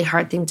was a really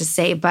hard thing to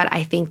say, but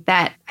I think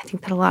that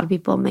a lot of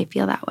people may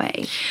feel that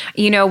way.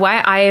 You know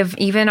what? I've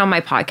even on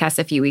my podcast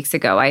a few weeks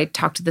ago, I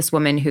talked to this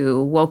woman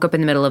who woke up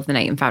in the middle of the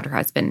night and found her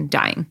husband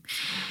dying.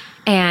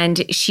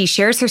 And she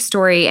shares her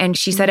story. And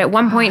she said at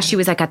one point she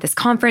was like at this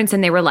conference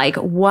and they were like,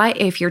 what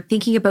if you're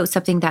thinking about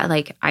something that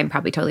like, I'm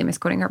probably totally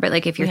misquoting her, but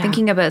like if you're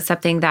thinking about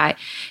something that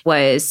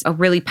was a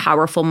really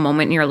powerful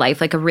moment in your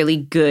life, like a really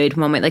good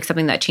moment, like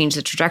something that changed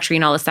the trajectory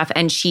and all this stuff.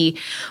 And she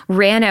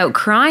ran out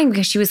crying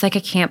because she was like,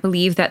 I can't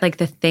believe that like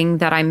the thing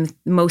that I'm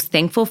most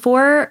thankful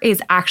for is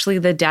actually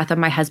the death of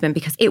my husband,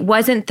 because it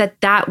wasn't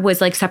that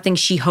was like something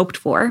she hoped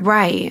for.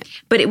 Right.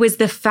 But it was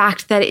the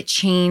fact that it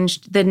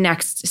changed the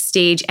next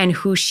stage and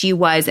who she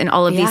was and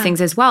all of these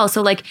things as well.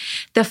 So like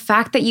the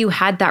fact that you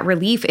had that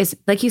relief is,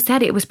 like you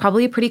said, it was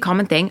probably a pretty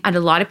common thing. And a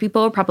lot of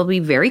people are probably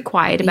very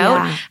quiet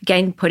about,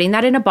 again, putting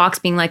that in a box,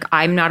 being like,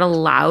 I'm not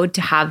allowed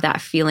to have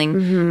that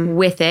feeling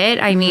with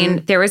it. I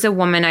mean, there was a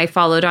woman I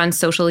followed on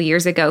social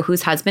years ago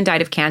whose husband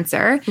died of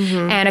cancer.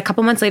 And a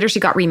couple months later, she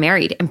got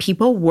remarried and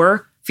people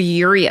were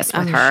furious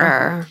with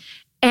her. Sure.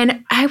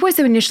 And I was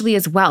initially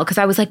as well, because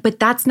I was like, but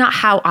that's not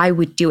how I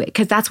would do it,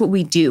 because that's what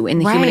we do in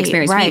the human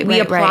experience. We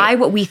apply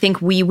what we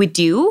think we would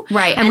do,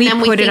 and we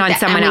put it on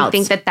someone else. We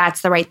think that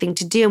that's the right thing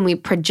to do, and we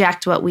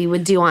project what we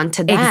would do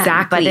onto them.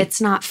 Exactly. But it's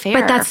not fair.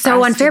 But that's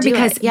so unfair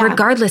because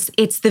regardless,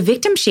 it's the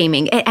victim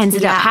shaming. It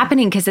ended up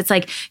happening because it's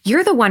like,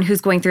 you're the one who's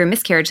going through a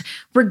miscarriage.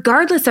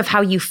 Regardless of how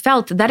you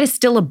felt, that is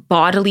still a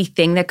bodily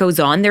thing that goes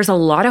on. There's a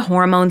lot of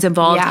hormones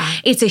involved.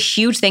 It's a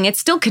huge thing. It's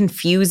still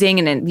confusing,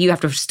 and then you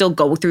have to still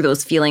go through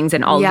those feelings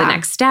and all the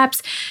next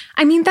steps.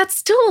 I mean, that's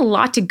still a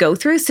lot to go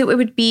through. So it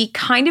would be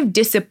kind of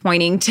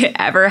disappointing to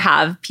ever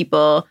have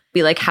people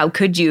be like, how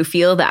could you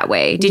feel that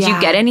way? Did you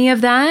get any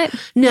of that?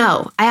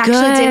 No, I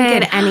actually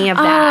didn't get any of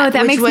that. Oh,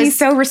 that makes me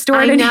so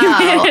restored. I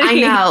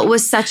know. It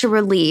was such a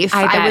relief.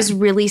 I was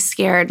really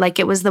scared. Like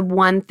it was the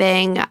one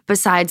thing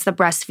besides the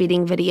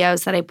breastfeeding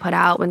videos that I put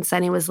out when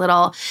Sunny was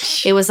little.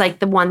 It was like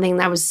the one thing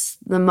that I was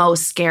the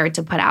most scared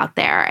to put out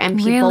there. And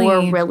people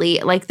were really,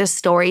 like the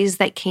stories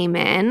that came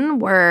in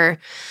were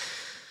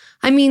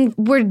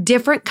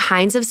different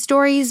kinds of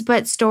stories,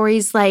 but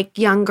stories like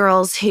young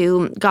girls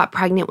who got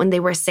pregnant when they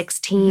were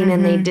 16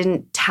 and they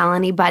didn't tell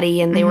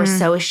anybody and they were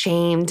so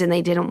ashamed and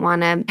they didn't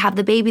want to have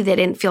the baby. They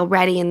didn't feel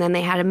ready. And then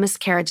they had a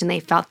miscarriage and they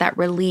felt that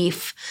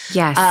relief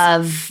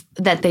of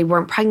that they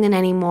weren't pregnant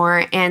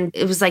anymore. And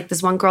it was like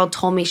this one girl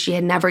told me she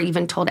had never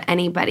even told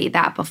anybody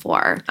that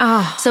before.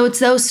 Oh. So it's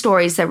those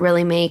stories that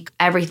really make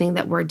everything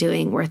that we're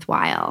doing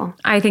worthwhile.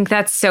 I think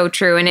that's so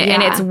true. And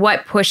it's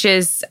what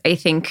pushes, I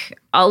think,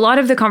 a lot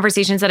of the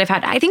conversations that I've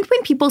had. I think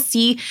when people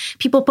see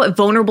people put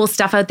vulnerable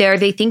stuff out there,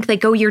 they think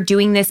like, oh, you're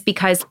doing this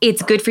because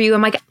it's good for you.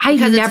 I'm like, I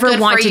never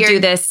want to do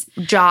this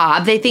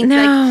job. They think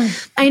like,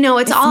 I know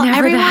it's all,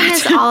 everyone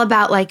is all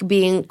about like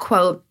being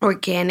quote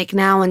organic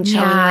now and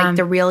showing like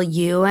the real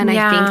you. And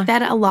I think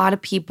that a lot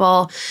of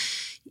people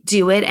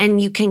do it and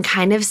you can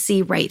kind of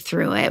see right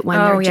through it when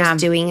they're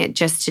just doing it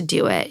just to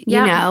do it, you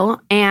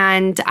know?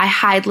 And I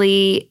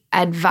highly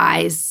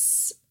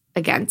advise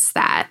against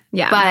that.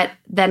 Yeah. But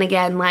then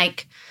again,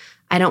 like,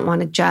 I don't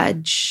want to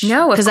judge.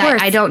 No, of course.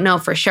 Because I don't know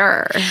for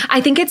sure. I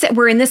think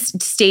we're in this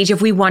stage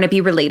of we want to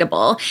be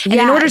relatable.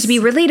 And in order to be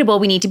relatable,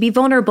 we need to be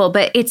vulnerable.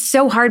 But it's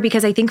so hard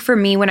because I think for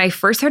me, when I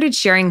first started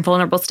sharing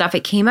vulnerable stuff,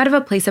 it came out of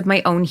a place of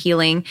my own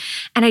healing.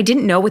 And I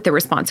didn't know what the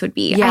response would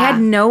be. Yeah. I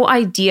had no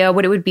idea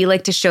what it would be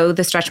like to show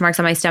the stretch marks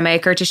on my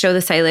stomach or to show the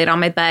cellulite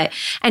on my butt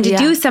and to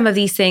do some of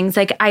these things.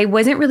 Like I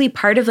wasn't really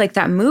part of like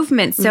that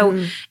movement.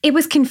 So it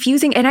was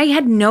confusing. And I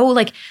had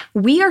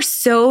we are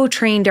so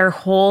trained our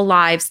whole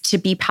lives to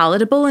be palatable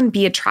palatable and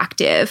be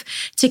attractive,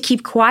 to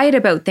keep quiet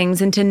about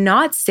things and to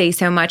not say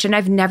so much. And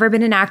I've never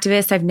been an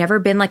activist. I've never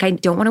been like, I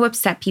don't want to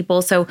upset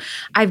people. So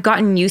I've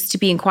gotten used to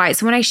being quiet.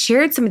 So when I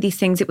shared some of these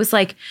things, it was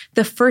like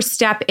the first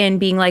step in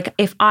being like,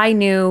 if I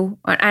knew,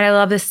 and I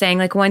love this saying,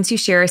 like once you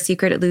share a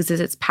secret, it loses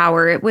its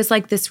power. It was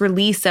like this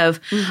release of,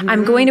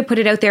 I'm going to put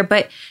it out there,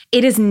 but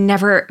it has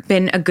never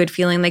been a good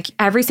feeling. Like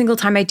every single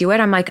time I do it,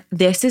 I'm like,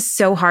 this is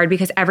so hard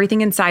because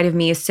everything inside of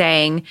me is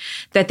saying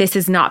that this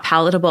is not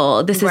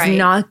palatable. This is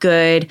not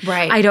good.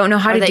 Right. I don't know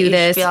how to do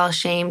this. Feel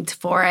ashamed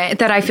for it.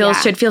 That I feel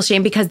should feel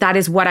shame because that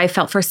is what I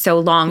felt for so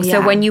long.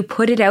 So when you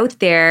put it out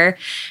there,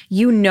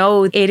 you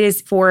know it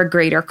is for a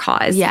greater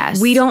cause.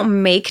 Yes. We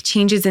don't make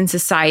changes in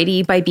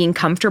society by being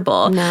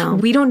comfortable. No.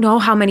 We don't know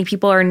how many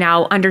people are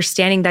now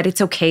understanding that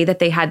it's okay that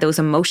they had those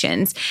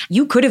emotions.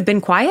 You could have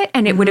been quiet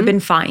and it would have been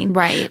fine.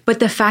 Right. But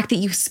the fact that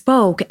you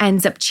spoke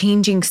ends up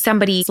changing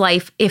somebody's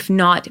life, if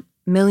not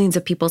millions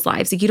of people's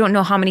lives. Like, you don't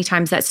know how many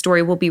times that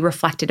story will be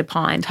reflected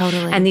upon.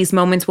 Totally. And these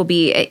moments will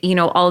be,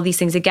 all of these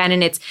things again.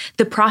 And it's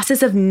the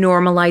process of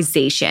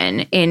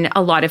normalization in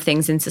a lot of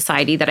things in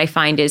society that I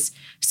find is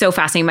so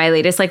fascinating. My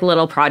latest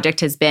little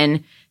project has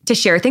been to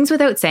share things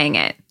without saying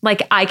it.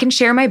 Like I can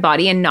share my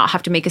body and not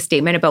have to make a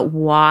statement about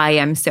why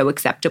I'm so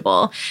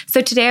acceptable.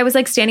 So today I was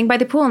standing by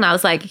the pool and I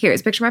was like, here's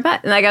a picture of my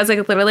butt. And I was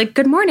literally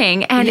good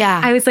morning. And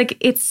I was like,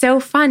 it's so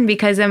fun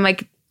because I'm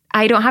like,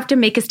 I don't have to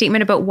make a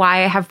statement about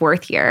why I have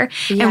worth here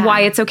and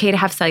why it's okay to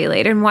have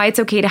cellulite and why it's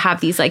okay to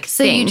have these things.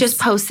 So you just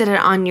posted it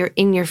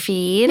in your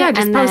feed? Yeah,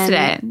 just posted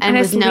it. And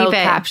with no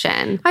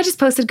caption. I just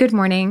posted good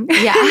morning.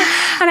 Yeah.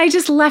 And I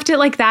just left it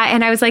like that.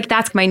 And I was like,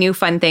 that's my new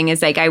fun thing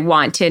is I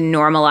want to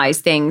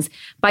normalize things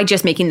by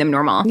just making them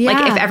normal. Yeah.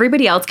 Like if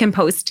everybody else can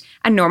post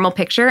a normal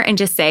picture and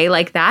just say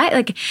like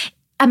that,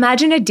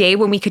 imagine a day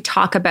when we could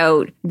talk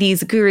about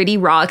these gritty,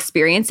 raw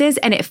experiences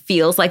and it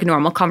feels like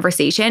normal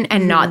conversation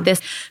and not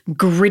this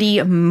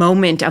gritty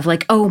moment of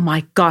oh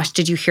my gosh,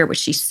 did you hear what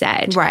she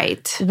said?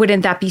 Right.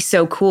 Wouldn't that be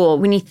so cool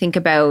when you think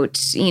about,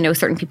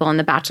 certain people on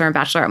The Bachelor and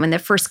Bachelorette when the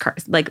first,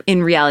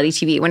 in reality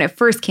TV, when it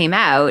first came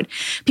out,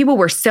 people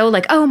were so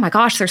oh my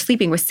gosh, they're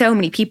sleeping with so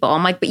many people.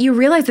 I'm like, but you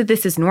realize that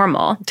this is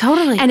normal.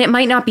 Totally. And it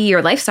might not be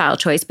your lifestyle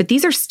choice, but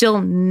these are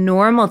still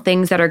normal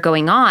things that are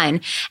going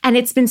on. And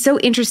it's been so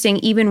interesting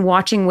even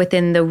watching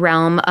within the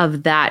realm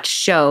of that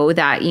show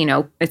that,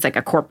 it's like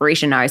a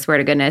corporation now, I swear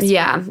to goodness.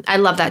 Yeah. I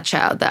love that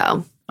show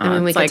though. I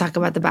mean, we could talk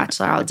about The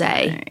Bachelor all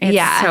day.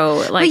 It's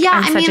so but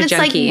yeah, I'm such a it's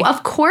junkie.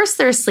 of course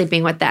they're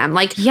sleeping with them.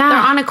 They're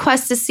on a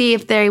quest to see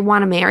if they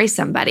want to marry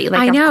somebody.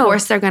 I know. Of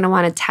course they're going to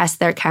want to test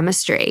their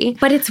chemistry.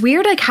 But it's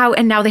weird how,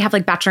 and now they have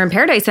Bachelor in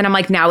Paradise. And I'm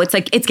like, now it's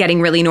it's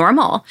getting really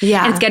normal.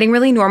 Yeah. And it's getting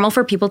really normal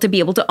for people to be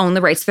able to own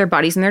the rights to their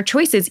bodies and their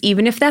choices,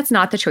 even if that's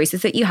not the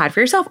choices that you had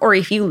for yourself or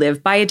if you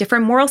live by a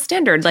different moral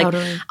standard.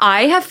 Totally.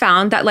 I have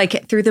found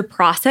that through the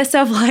process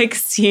of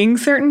seeing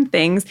certain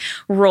things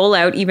roll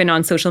out even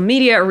on social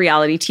media or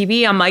reality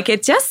TV, I'm like,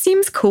 it just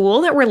seems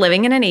cool that we're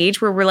living in an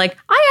age where we're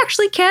I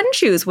actually can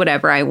choose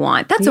whatever I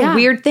want. That's a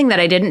weird thing that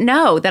I didn't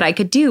know that I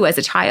could do as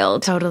a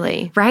child.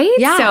 Totally. Right?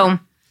 Yeah. So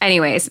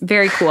anyways,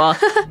 very cool.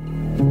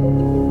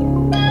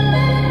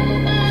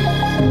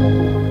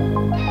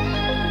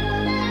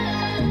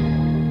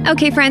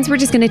 Okay, friends, we're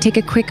just going to take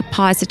a quick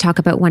pause to talk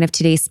about one of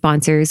today's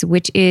sponsors,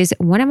 which is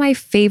one of my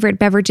favorite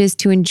beverages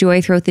to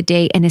enjoy throughout the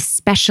day, and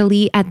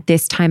especially at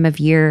this time of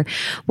year.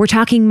 We're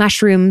talking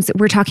mushrooms,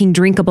 we're talking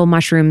drinkable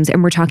mushrooms,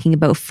 and we're talking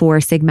about Four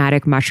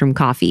Sigmatic mushroom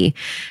coffee.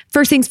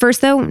 First things first,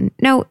 though,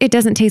 no, it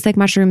doesn't taste like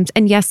mushrooms.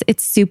 And yes,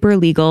 it's super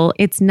legal.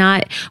 It's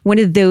not one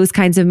of those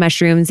kinds of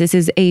mushrooms. This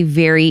is a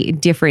very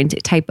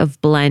different type of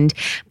blend,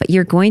 but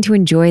you're going to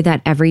enjoy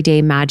that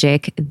everyday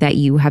magic that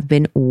you have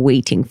been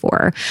waiting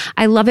for.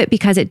 I love it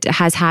because it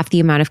has half the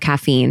amount of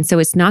caffeine. So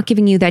it's not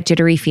giving you that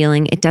jittery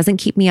feeling. It doesn't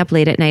keep me up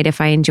late at night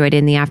if I enjoyed it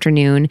in the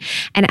afternoon.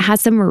 And it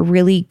has some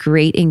really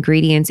great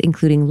ingredients,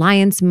 including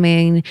lion's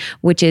mane,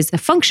 which is a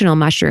functional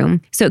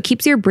mushroom. So it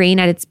keeps your brain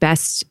at its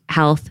best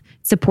health,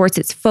 supports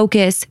its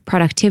focus,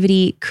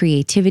 productivity,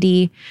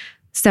 creativity.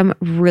 Some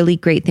really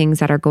great things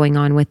that are going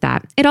on with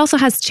that. It also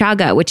has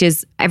chaga, which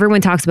is,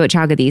 everyone talks about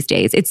chaga these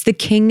days. It's the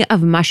king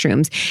of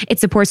mushrooms. It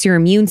supports your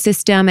immune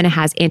system and it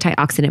has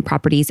antioxidant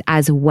properties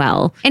as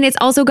well. And it's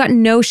also got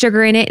no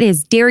sugar in it. It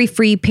is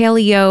dairy-free,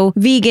 paleo,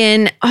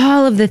 vegan,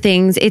 all of the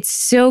things. It's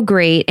so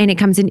great. And it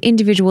comes in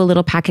individual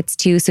little packets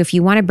too. So if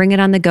you want to bring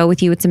it on the go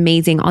with you, it's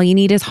amazing. All you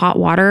need is hot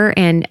water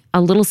and a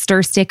little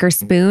stir stick or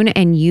spoon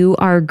and you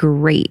are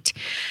great.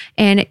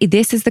 And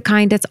this is the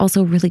kind that's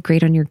also really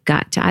great on your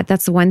gut.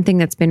 That's the one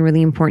thing that's been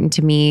really important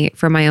to me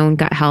for my own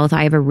gut health.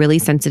 I have a really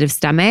sensitive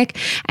stomach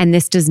and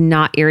this does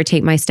not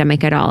irritate my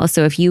stomach at all.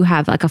 So if you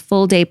have a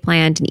full day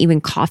planned and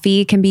even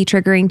coffee can be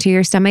triggering to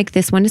your stomach,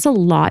 this one is a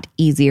lot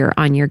easier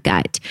on your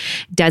gut.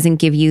 Doesn't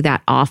give you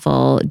that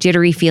awful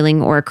jittery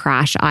feeling or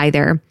crash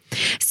either.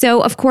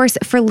 So, of course,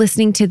 for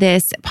listening to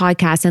this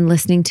podcast and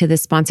listening to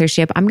this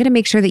sponsorship, I'm going to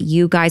make sure that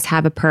you guys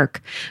have a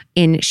perk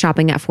in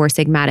shopping at Four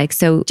Sigmatic.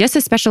 So just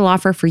a special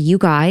offer for you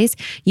guys.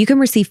 You can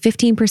receive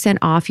 15%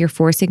 off your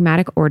Four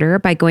Sigmatic order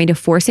by going to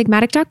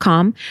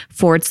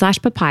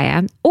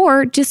foursigmatic.com/papaya,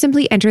 or just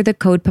simply enter the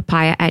code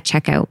papaya at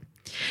checkout.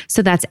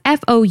 So that's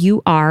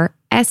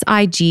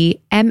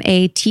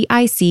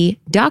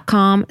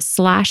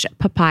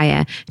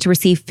FOURSIGMATIC.com/papaya to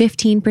receive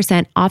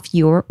 15% off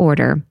your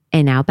order.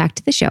 And now back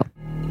to the show.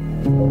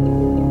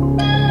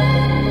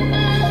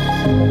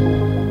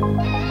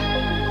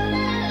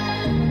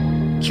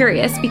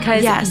 Curious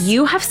because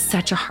you have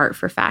such a heart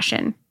for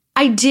fashion.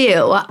 I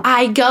do.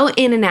 I go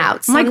in and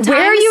out. Sometimes, like,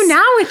 where are you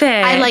now with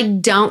it? I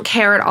like don't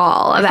care at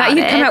all about it. I thought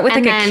you'd come out with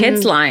like a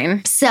kids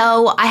line.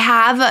 So I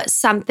have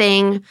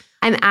something.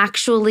 I'm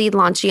actually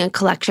launching a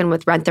collection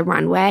with Rent the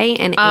Runway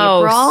in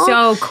April. Oh,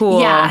 so cool.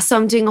 Yeah. So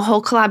I'm doing a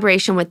whole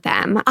collaboration with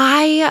them.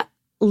 I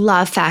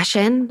love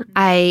fashion.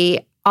 I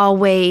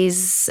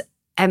always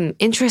am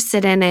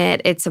interested in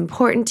it. It's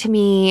important to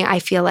me. I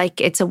feel like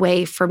it's a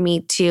way for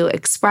me to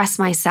express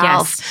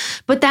myself.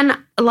 Yes. But then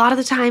a lot of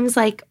the times,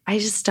 like, I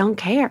just don't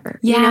care.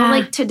 Yeah. You know,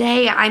 like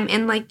today I'm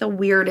in like the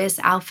weirdest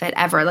outfit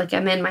ever. Like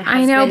I'm in my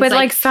husband's, I know, but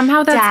like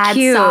somehow that's dad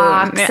cute.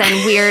 Socks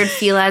and weird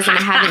filas, and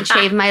I haven't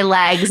shaved my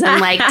legs in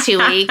like 2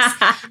 weeks.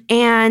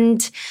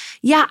 And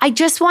yeah, I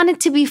just want it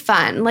to be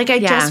fun. Like I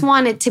just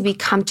want it to be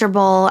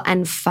comfortable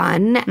and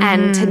fun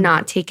and to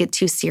not take it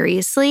too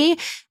seriously.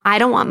 I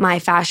don't want my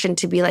fashion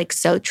to be like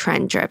so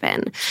trend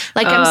driven.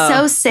 Like I'm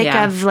so sick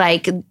of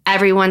like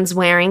everyone's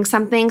wearing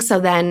something, so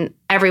then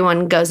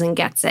everyone goes and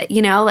gets it,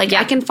 you know? Like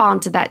I can fall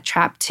into that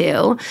trap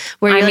too,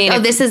 where you're like, oh,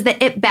 this is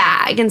the it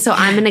bag, and so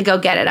I'm going to go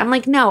get it. I'm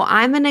like, no,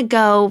 I'm going to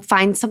go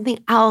find something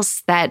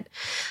else that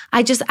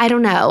I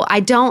don't know.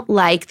 I don't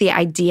like the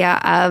idea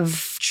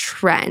of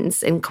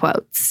trends in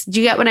quotes.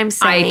 Do you get what I'm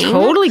saying? I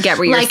totally get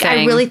what you're saying. Like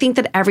I really think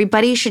that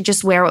everybody should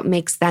just wear what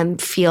makes them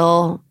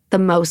feel the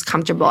most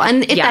comfortable.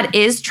 And if that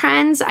is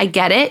trends, I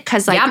get it.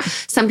 Because like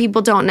some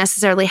people don't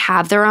necessarily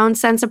have their own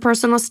sense of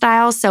personal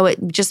style. So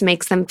it just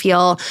makes them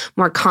feel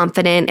more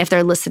confident if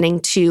they're listening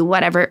to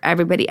whatever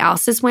everybody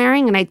else is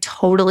wearing. And I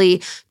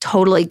totally,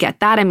 totally get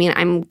that. I mean,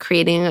 I'm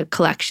creating a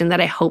collection that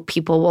I hope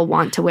people will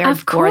want to wear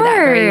for that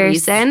very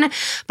reason.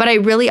 But I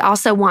really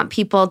also want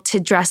people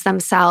to dress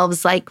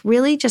themselves like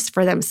really just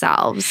for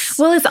themselves.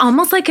 Well, it's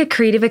almost like a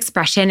creative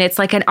expression. It's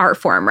like an art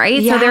form,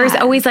 right? Yeah. So there's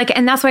always like,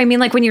 and that's what I mean,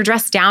 like when you're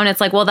dressed down,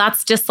 it's like, well,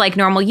 that's just like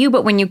normal you.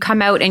 But when you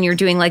come out and you're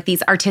doing like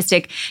these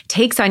artistic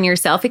takes on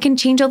yourself, it can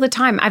change all the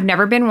time. I've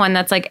never been one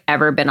that's like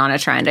ever been on a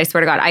trend. I swear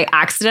to God, I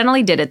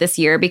accidentally did it this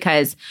year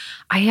because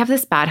I have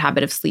this bad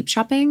habit of sleep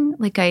shopping.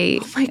 Like oh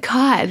my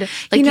God.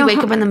 Like you wake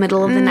up in the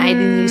middle of the night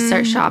and you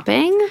start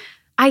shopping?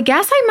 I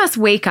guess I must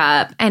wake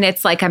up and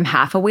it's like I'm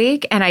half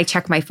awake and I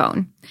check my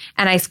phone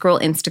and I scroll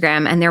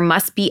Instagram and there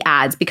must be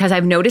ads because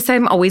I've noticed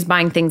I'm always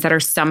buying things that are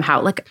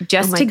somehow like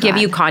just to give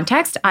you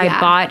context. I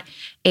bought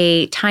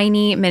a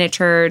tiny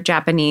miniature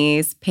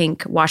Japanese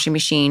pink washing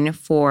machine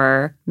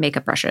for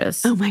makeup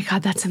brushes. Oh my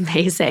God, that's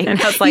amazing.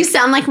 And I was like, you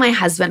sound like my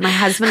husband. My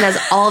husband does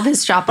all of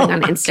his shopping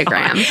on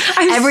Instagram.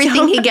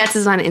 Everything he gets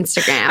is on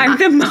Instagram. I'm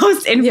the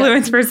most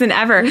influenced person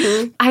ever.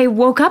 Mm-hmm. I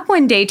woke up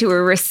one day to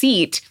a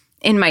receipt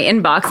in my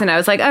inbox and I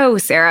was like, oh,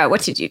 Sarah,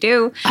 what did you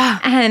do?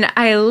 And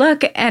I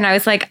look and I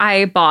was like,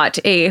 I bought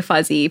a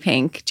fuzzy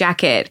pink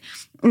jacket.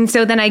 And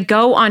so then I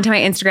go onto my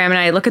Instagram and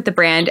I look at the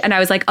brand and I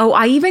was like, oh,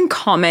 I even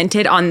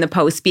commented on the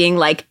post being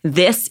like,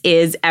 this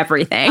is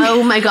everything.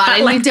 Oh my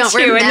God. And you don't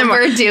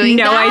remember doing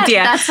that? No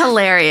idea. That's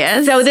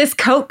hilarious. So this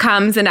coat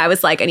comes and I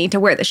was like, I need to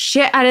wear the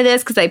shit out of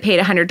this because I paid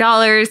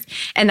 $100.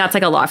 And that's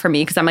like a lot for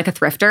me because I'm like a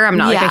thrifter. I'm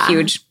not like a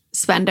huge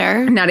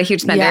spender. Not a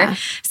huge spender. Yeah.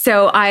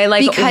 So I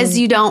like... Because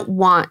you don't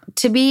want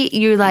to be,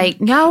 you're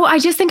like... No, I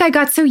just think I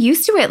got so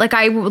used to it. Like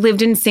I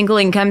lived in single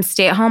income,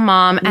 stay-at-home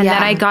mom. And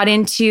then I got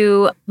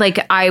into,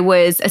 like I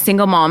was a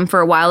single mom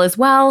for a while as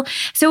well.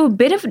 So a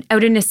bit of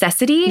out of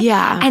necessity.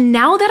 Yeah. And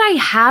now that I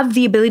have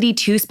the ability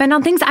to spend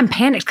on things, I'm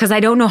panicked because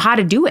I don't know how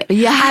to do it.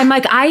 Yeah. I'm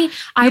like, I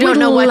don't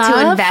know what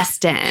to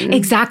invest in.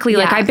 Exactly. Yeah.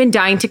 Like I've been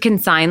dying to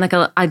consign like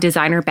a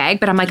designer bag,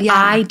 but I'm like,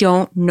 I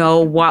don't know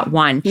what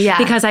one. Yeah.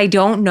 Because I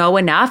don't know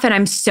enough. And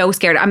I'm so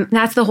scared.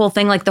 That's the whole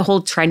thing, like the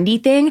whole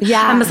trendy thing.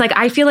 Yeah. I'm just like,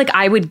 I feel like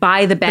I would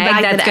buy the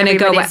bag that's going to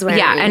go.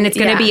 Yeah. And it's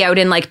going to be out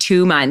in like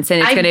 2 months and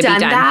it's going to be done.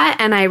 I've done that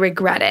and I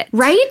regret it.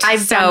 Right?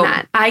 I've done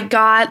that. I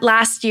got,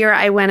 last year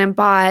I went and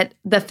bought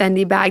the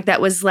Fendi bag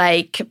that was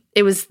like,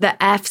 it was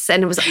the F's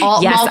and it was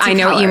all multicolors, I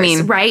know what you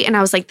mean. Right? And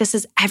I was like, this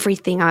is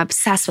everything. I'm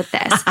obsessed with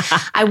this.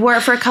 I wore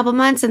it for a couple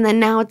months and then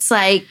now it's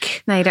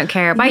like... No, you don't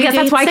care. But I guess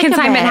that's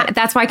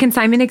why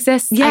consignment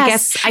exists.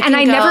 Yes. I guess.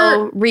 I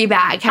never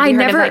Rebag. Have you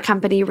heard of that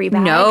company,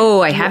 Rebag?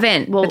 No, I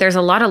haven't. Well, but there's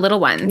a lot of little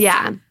ones.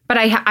 Yeah. But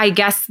I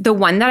guess the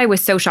one that I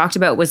was so shocked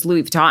about was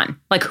Louis Vuitton.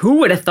 Like, who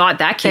would have thought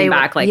that came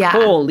back? Like,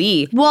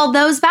 holy. Well,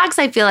 those bags,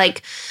 I feel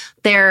like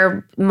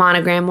their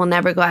monogram will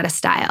never go out of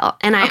style.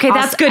 And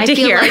that's good to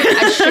hear.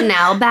 Like a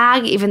Chanel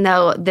bag, even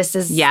though this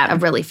is a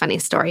really funny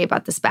story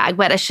about this bag,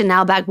 but a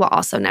Chanel bag will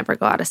also never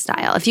go out of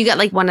style. If you get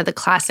like one of the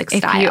classic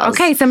styles.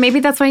 So maybe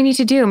that's what I need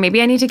to do.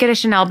 Maybe I need to get a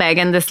Chanel bag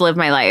and just live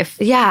my life.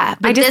 Yeah.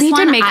 I just need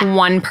to make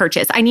one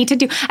purchase. I need to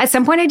do, at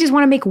some point I just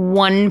want to make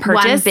one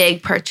purchase. One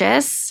big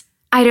purchase.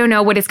 I don't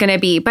know what it's going to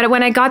be. But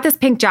when I got this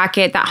pink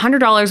jacket, that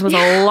 $100 was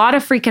a lot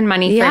of freaking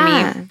money for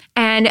me.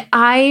 And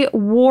I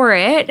wore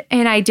it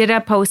and I did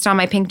a post on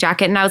my pink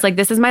jacket and I was like,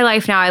 this is my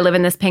life now. I live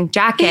in this pink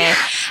jacket.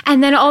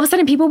 And then all of a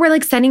sudden people were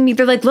like sending me,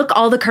 they're like, look,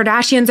 all the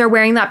Kardashians are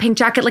wearing that pink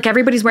jacket. Like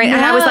everybody's wearing it.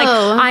 And I was like,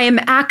 I am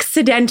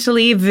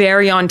accidentally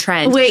very on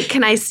trend. Wait,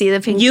 can I see the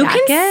pink jacket?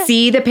 You can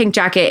see the pink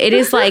jacket. It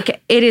is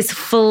like, it is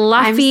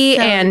fluffy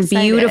and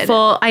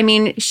beautiful. I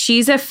mean,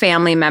 she's a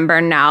family member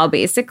now,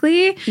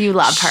 basically. You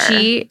love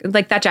her.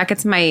 Like that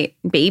jacket's my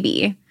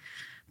baby.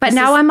 But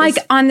now I'm like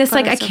on this,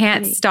 like I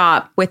can't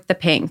stop with the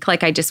pink.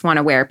 Like I just want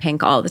to wear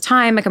pink all the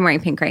time. Like I'm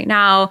wearing pink right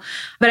now.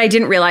 But I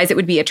didn't realize it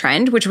would be a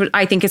trend, which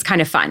I think is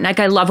kind of fun. Like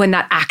I love when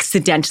that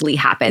accidentally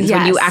happens,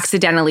 when you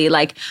accidentally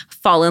like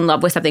fall in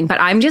love with something. But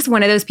I'm just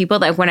one of those people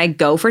that when I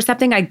go for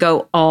something, I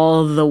go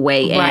all the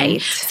way in.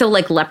 Right. So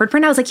like leopard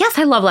print, I was like, yes,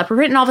 I love leopard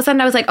print. And all of a sudden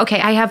I was like,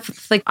 okay,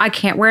 I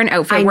can't wear an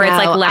outfit where it's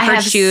like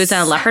leopard shoes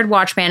and a leopard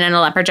watch band and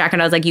a leopard jacket.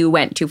 And I was like, you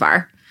went too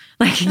far.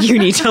 Like you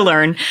need to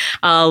learn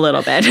a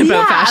little bit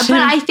about fashion.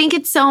 But I think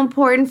it's so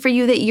important for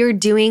you that you're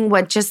doing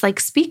what just like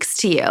speaks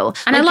to you.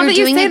 And like, I love that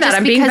you say that.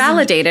 I'm being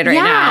validated right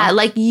now. Yeah,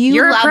 like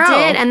you're loved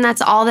it and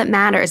that's all that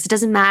matters. It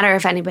doesn't matter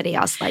if anybody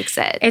else likes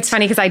it. It's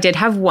funny because I did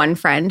have one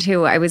friend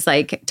who I was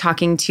like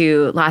talking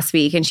to last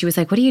week and she was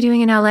like, what are you doing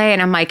in LA?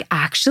 And I'm like,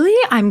 actually,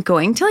 I'm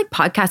going to like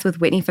podcast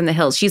with Whitney from the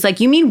Hills. She's like,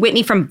 you mean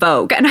Whitney from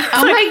Vogue? And I was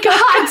my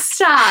God,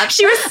 stop.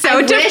 She was so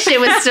I wish it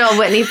was still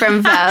Whitney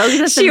from Vogue.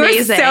 That's she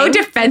amazing. was so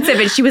defensive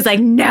and she was like,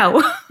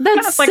 no.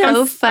 That's like,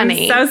 so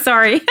funny. I'm so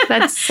sorry.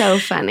 That's so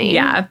funny.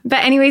 Yeah.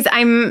 But anyways,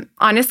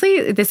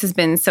 honestly, this has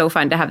been so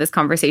fun to have this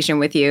conversation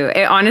with you.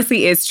 It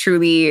honestly is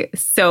truly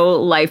so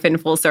life in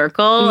full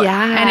circle.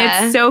 Yeah. And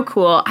it's so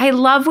cool. I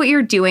love what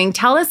you're doing.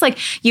 Tell us, like,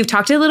 you've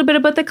talked a little bit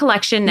about the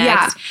collection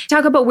next. Yeah.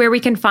 Talk about where we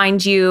can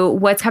find you,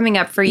 what's coming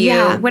up for you,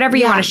 whatever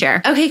you want to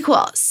share. Okay,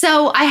 cool.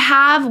 So I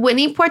have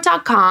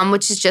WhitneyPort.com,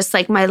 which is just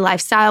like my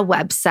lifestyle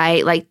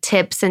website, like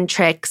tips and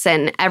tricks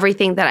and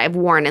everything that I've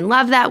worn and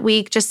loved that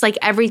week, just like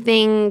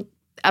everything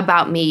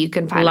about me you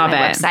can find on my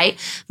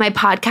website. My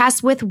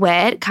podcast with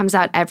Wit comes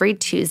out every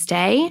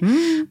Tuesday.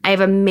 I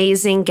have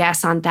amazing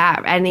guests on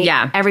that. And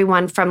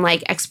everyone from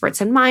like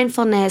experts in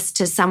mindfulness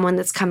to someone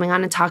that's coming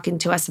on and talking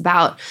to us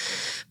about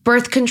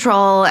birth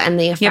control and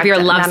the effect you have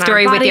your love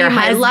story with your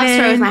husband. My love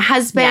story with my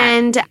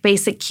husband,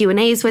 basic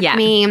Q&As with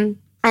me.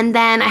 And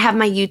then I have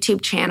my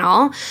YouTube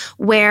channel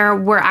where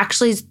we're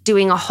actually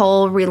doing a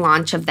whole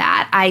relaunch of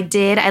that. I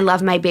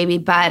Love My Baby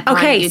Butt on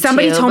YouTube.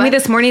 Somebody told me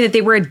this morning that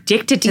they were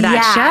addicted to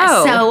that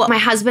show. So my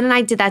husband and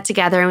I did that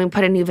together and we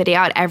put a new video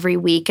out every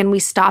week and we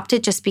stopped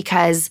it just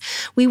because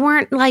we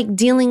weren't like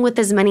dealing with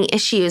as many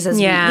issues as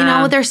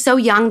they're so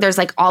young. There's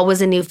like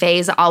always a new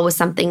phase, always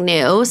something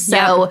new.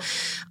 So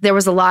there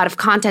was a lot of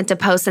content to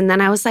post. And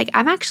then I was like,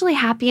 I'm actually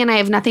happy and I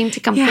have nothing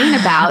to complain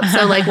about.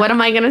 So like, what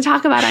am I going to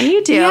talk about on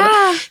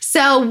YouTube?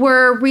 So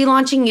we're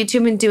relaunching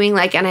YouTube and doing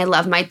like, and I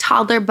love my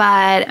toddler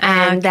butt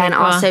and then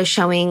also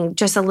showing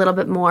just a little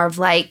bit more of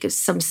like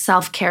some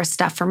self-care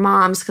stuff for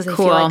moms because I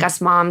feel like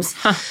us moms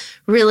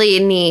really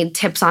need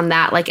tips on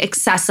that, like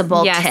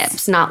accessible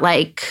tips, not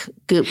like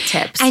goop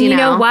tips. And you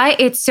know what?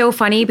 It's so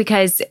funny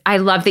because I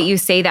love that you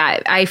say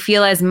that. I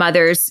feel as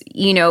mothers,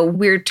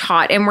 we're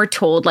taught and we're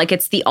told like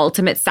it's the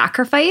ultimate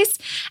sacrifice.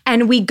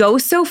 And we go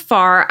so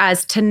far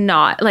as to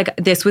not, like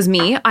this was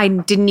me. I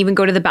didn't even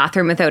go to the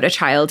bathroom without a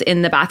child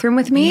in the bathroom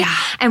with me. Yeah.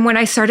 And when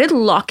I started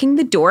locking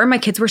the door, my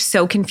kids were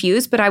so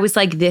confused, but I was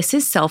like, this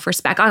is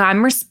self-respect.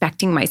 I'm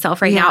respecting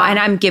myself right now and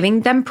I'm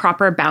giving them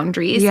proper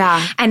boundaries.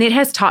 Yeah. And it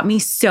has taught me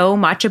so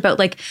much about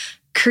like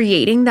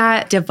creating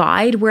that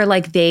divide where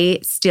like they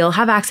still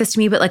have access to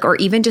me, but like, or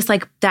even just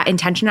like that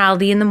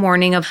intentionality in the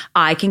morning of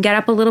I can get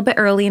up a little bit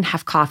early and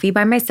have coffee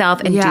by myself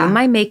and do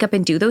my makeup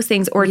and do those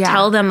things or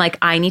tell them like,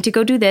 I need to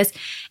go do this.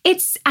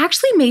 It's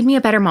actually made me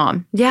a better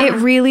mom. Yeah. It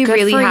really,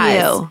 really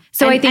has. You.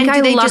 So I think I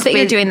love that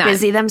you're doing that.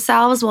 Busy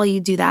themselves while you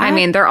do that? I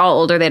mean, they're all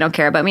older. They don't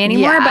care about me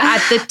anymore. But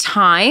at the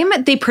time,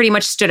 they pretty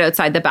much stood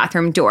outside the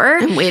bathroom door.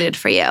 And waited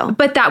for you.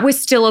 But that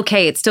was still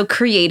okay. It still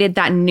created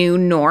that new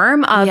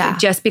norm of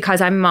just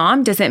because I'm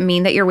mom doesn't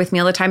mean that you're with me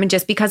all the time. And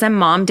just because I'm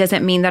mom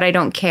doesn't mean that I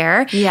don't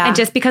care. Yeah. And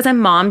just because I'm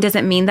mom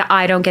doesn't mean that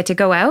I don't get to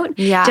go out.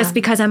 Yeah. Just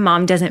because I'm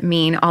mom doesn't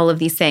mean all of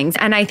these things.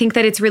 And I think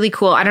that it's really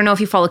cool. I don't know if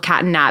you follow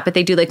Kat and Nat, but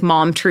they do like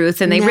mom truths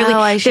and they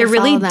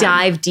really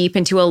dive deep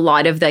into a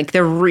lot of like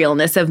the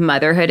realness of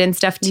motherhood and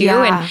stuff too.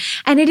 Yeah.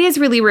 And it is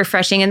really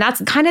refreshing. And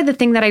that's kind of the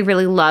thing that I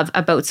really love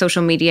about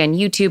social media and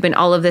YouTube and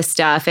all of this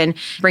stuff and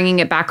bringing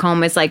it back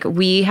home is like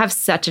we have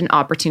such an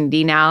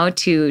opportunity now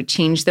to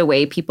change the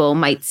way people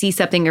might see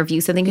something or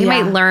view something. People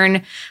might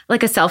learn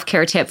like a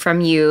self-care tip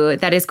from you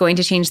that is going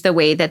to change the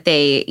way that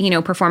they,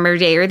 perform every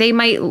day. Or they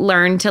might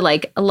learn to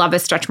like love a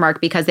stretch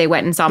mark because they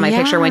went and saw my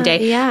picture one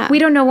day. Yeah. We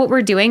don't know what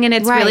we're doing, and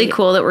it's really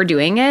cool that we're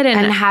doing it.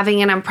 And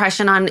having an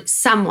impression on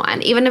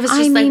someone, even if it's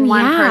just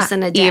one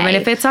person a day. Even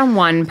if it's on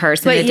one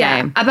person a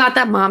day. About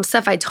that mom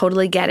stuff, I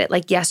totally get it.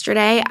 Like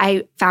yesterday,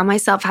 I found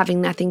myself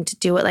having nothing to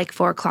do at like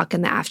 4:00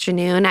 in the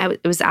afternoon.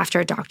 It was after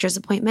a doctor's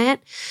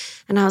appointment.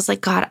 And I was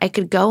like, God, I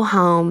could go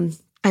home.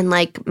 And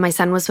like my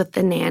son was with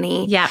the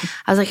nanny. Yeah.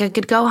 I was like, I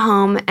could go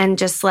home and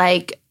just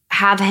like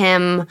have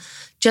him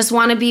just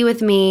want to be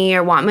with me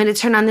or want me to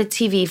turn on the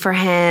TV for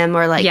him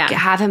or like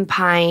have him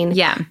pine.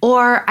 Yeah.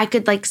 Or I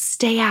could like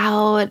stay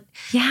out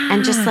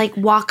and just like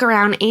walk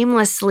around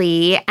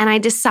aimlessly. And I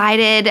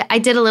decided I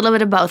did a little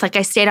bit of both. Like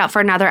I stayed out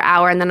for another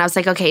hour and then I was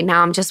like, okay,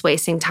 now I'm just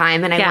wasting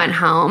time. And I went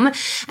home.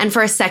 And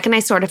for a second, I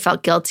sort of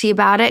felt guilty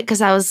about it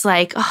because I was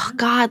like, oh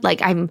God,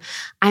 like I'm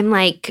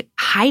like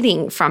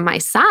hiding from my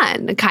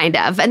son kind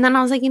of. And then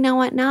I was like, you know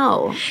what?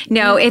 No,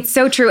 it's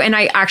so true. And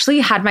I actually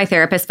had my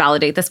therapist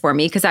validate this for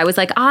me because I was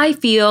like, I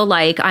feel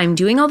like I'm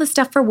doing all this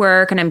stuff for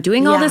work and I'm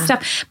doing all this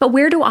stuff, but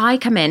where do I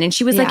come in? And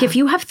she was like, if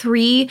you have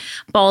 3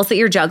 balls that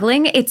you're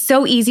juggling, it's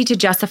so easy to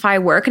justify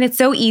work and it's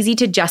so easy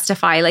to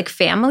justify like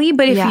family.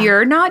 But if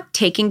you're not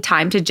taking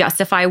time to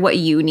justify what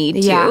you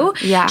need to,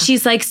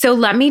 she's like, so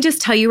let me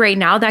just tell you right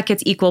now, that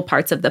gets equal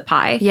parts of the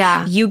pie.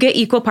 Yeah. You get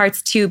equal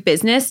parts to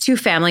business, to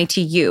family, to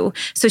you.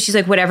 So she's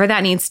like, whatever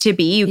that needs to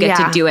be, you get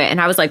to do it.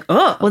 And I was like,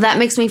 oh. Well, that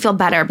makes me feel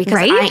better because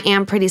I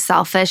am pretty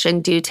selfish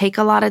and do take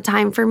a lot of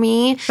time for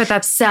me. But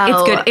it's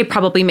good. It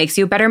probably makes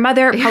you a better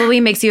mother. It probably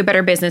makes you a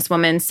better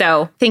businesswoman.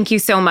 So thank you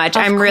so much.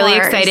 I'm really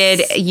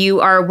excited.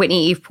 You are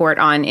Whitney Eve Port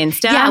on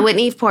Insta. Yeah,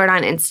 Whitney Eve Port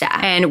on Insta.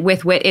 And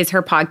With Wit is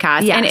her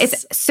podcast. Yes. And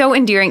it's so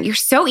endearing. You're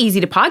so easy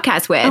to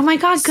podcast with. Oh my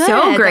God, good.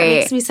 So great. That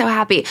makes me so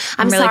happy.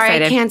 I'm really sorry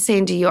excited. I can't say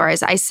into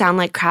yours. I sound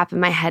like crap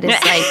and my head is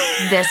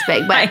like this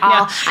big. But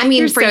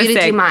You're for so you to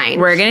sick. do mine.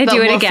 We're going to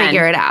do it we'll again.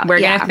 Figure it out. We're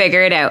going to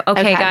figure it out.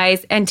 Okay,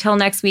 guys. Until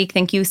next week,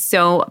 thank you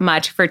so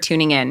much for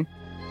tuning in.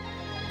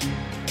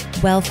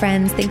 Well,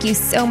 friends, thank you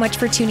so much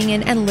for tuning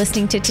in and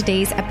listening to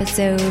today's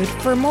episode.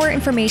 For more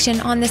information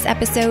on this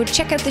episode,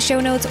 check out the show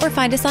notes or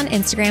find us on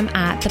Instagram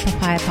at The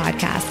Papaya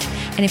Podcast.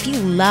 And if you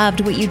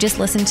loved what you just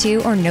listened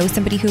to or know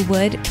somebody who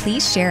would,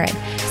 please share it.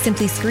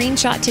 Simply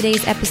screenshot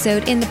today's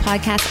episode in the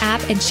podcast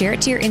app and share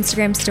it to your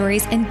Instagram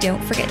stories, and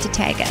don't forget to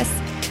tag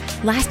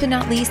us. Last but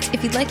not least,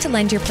 if you'd like to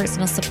lend your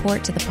personal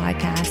support to the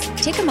podcast,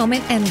 take a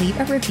moment and leave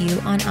a review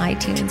on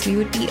iTunes. We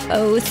would be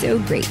oh so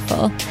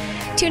grateful.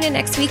 Tune in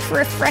next week for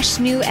a fresh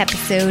new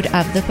episode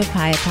of the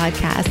Papaya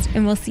Podcast,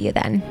 and we'll see you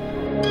then.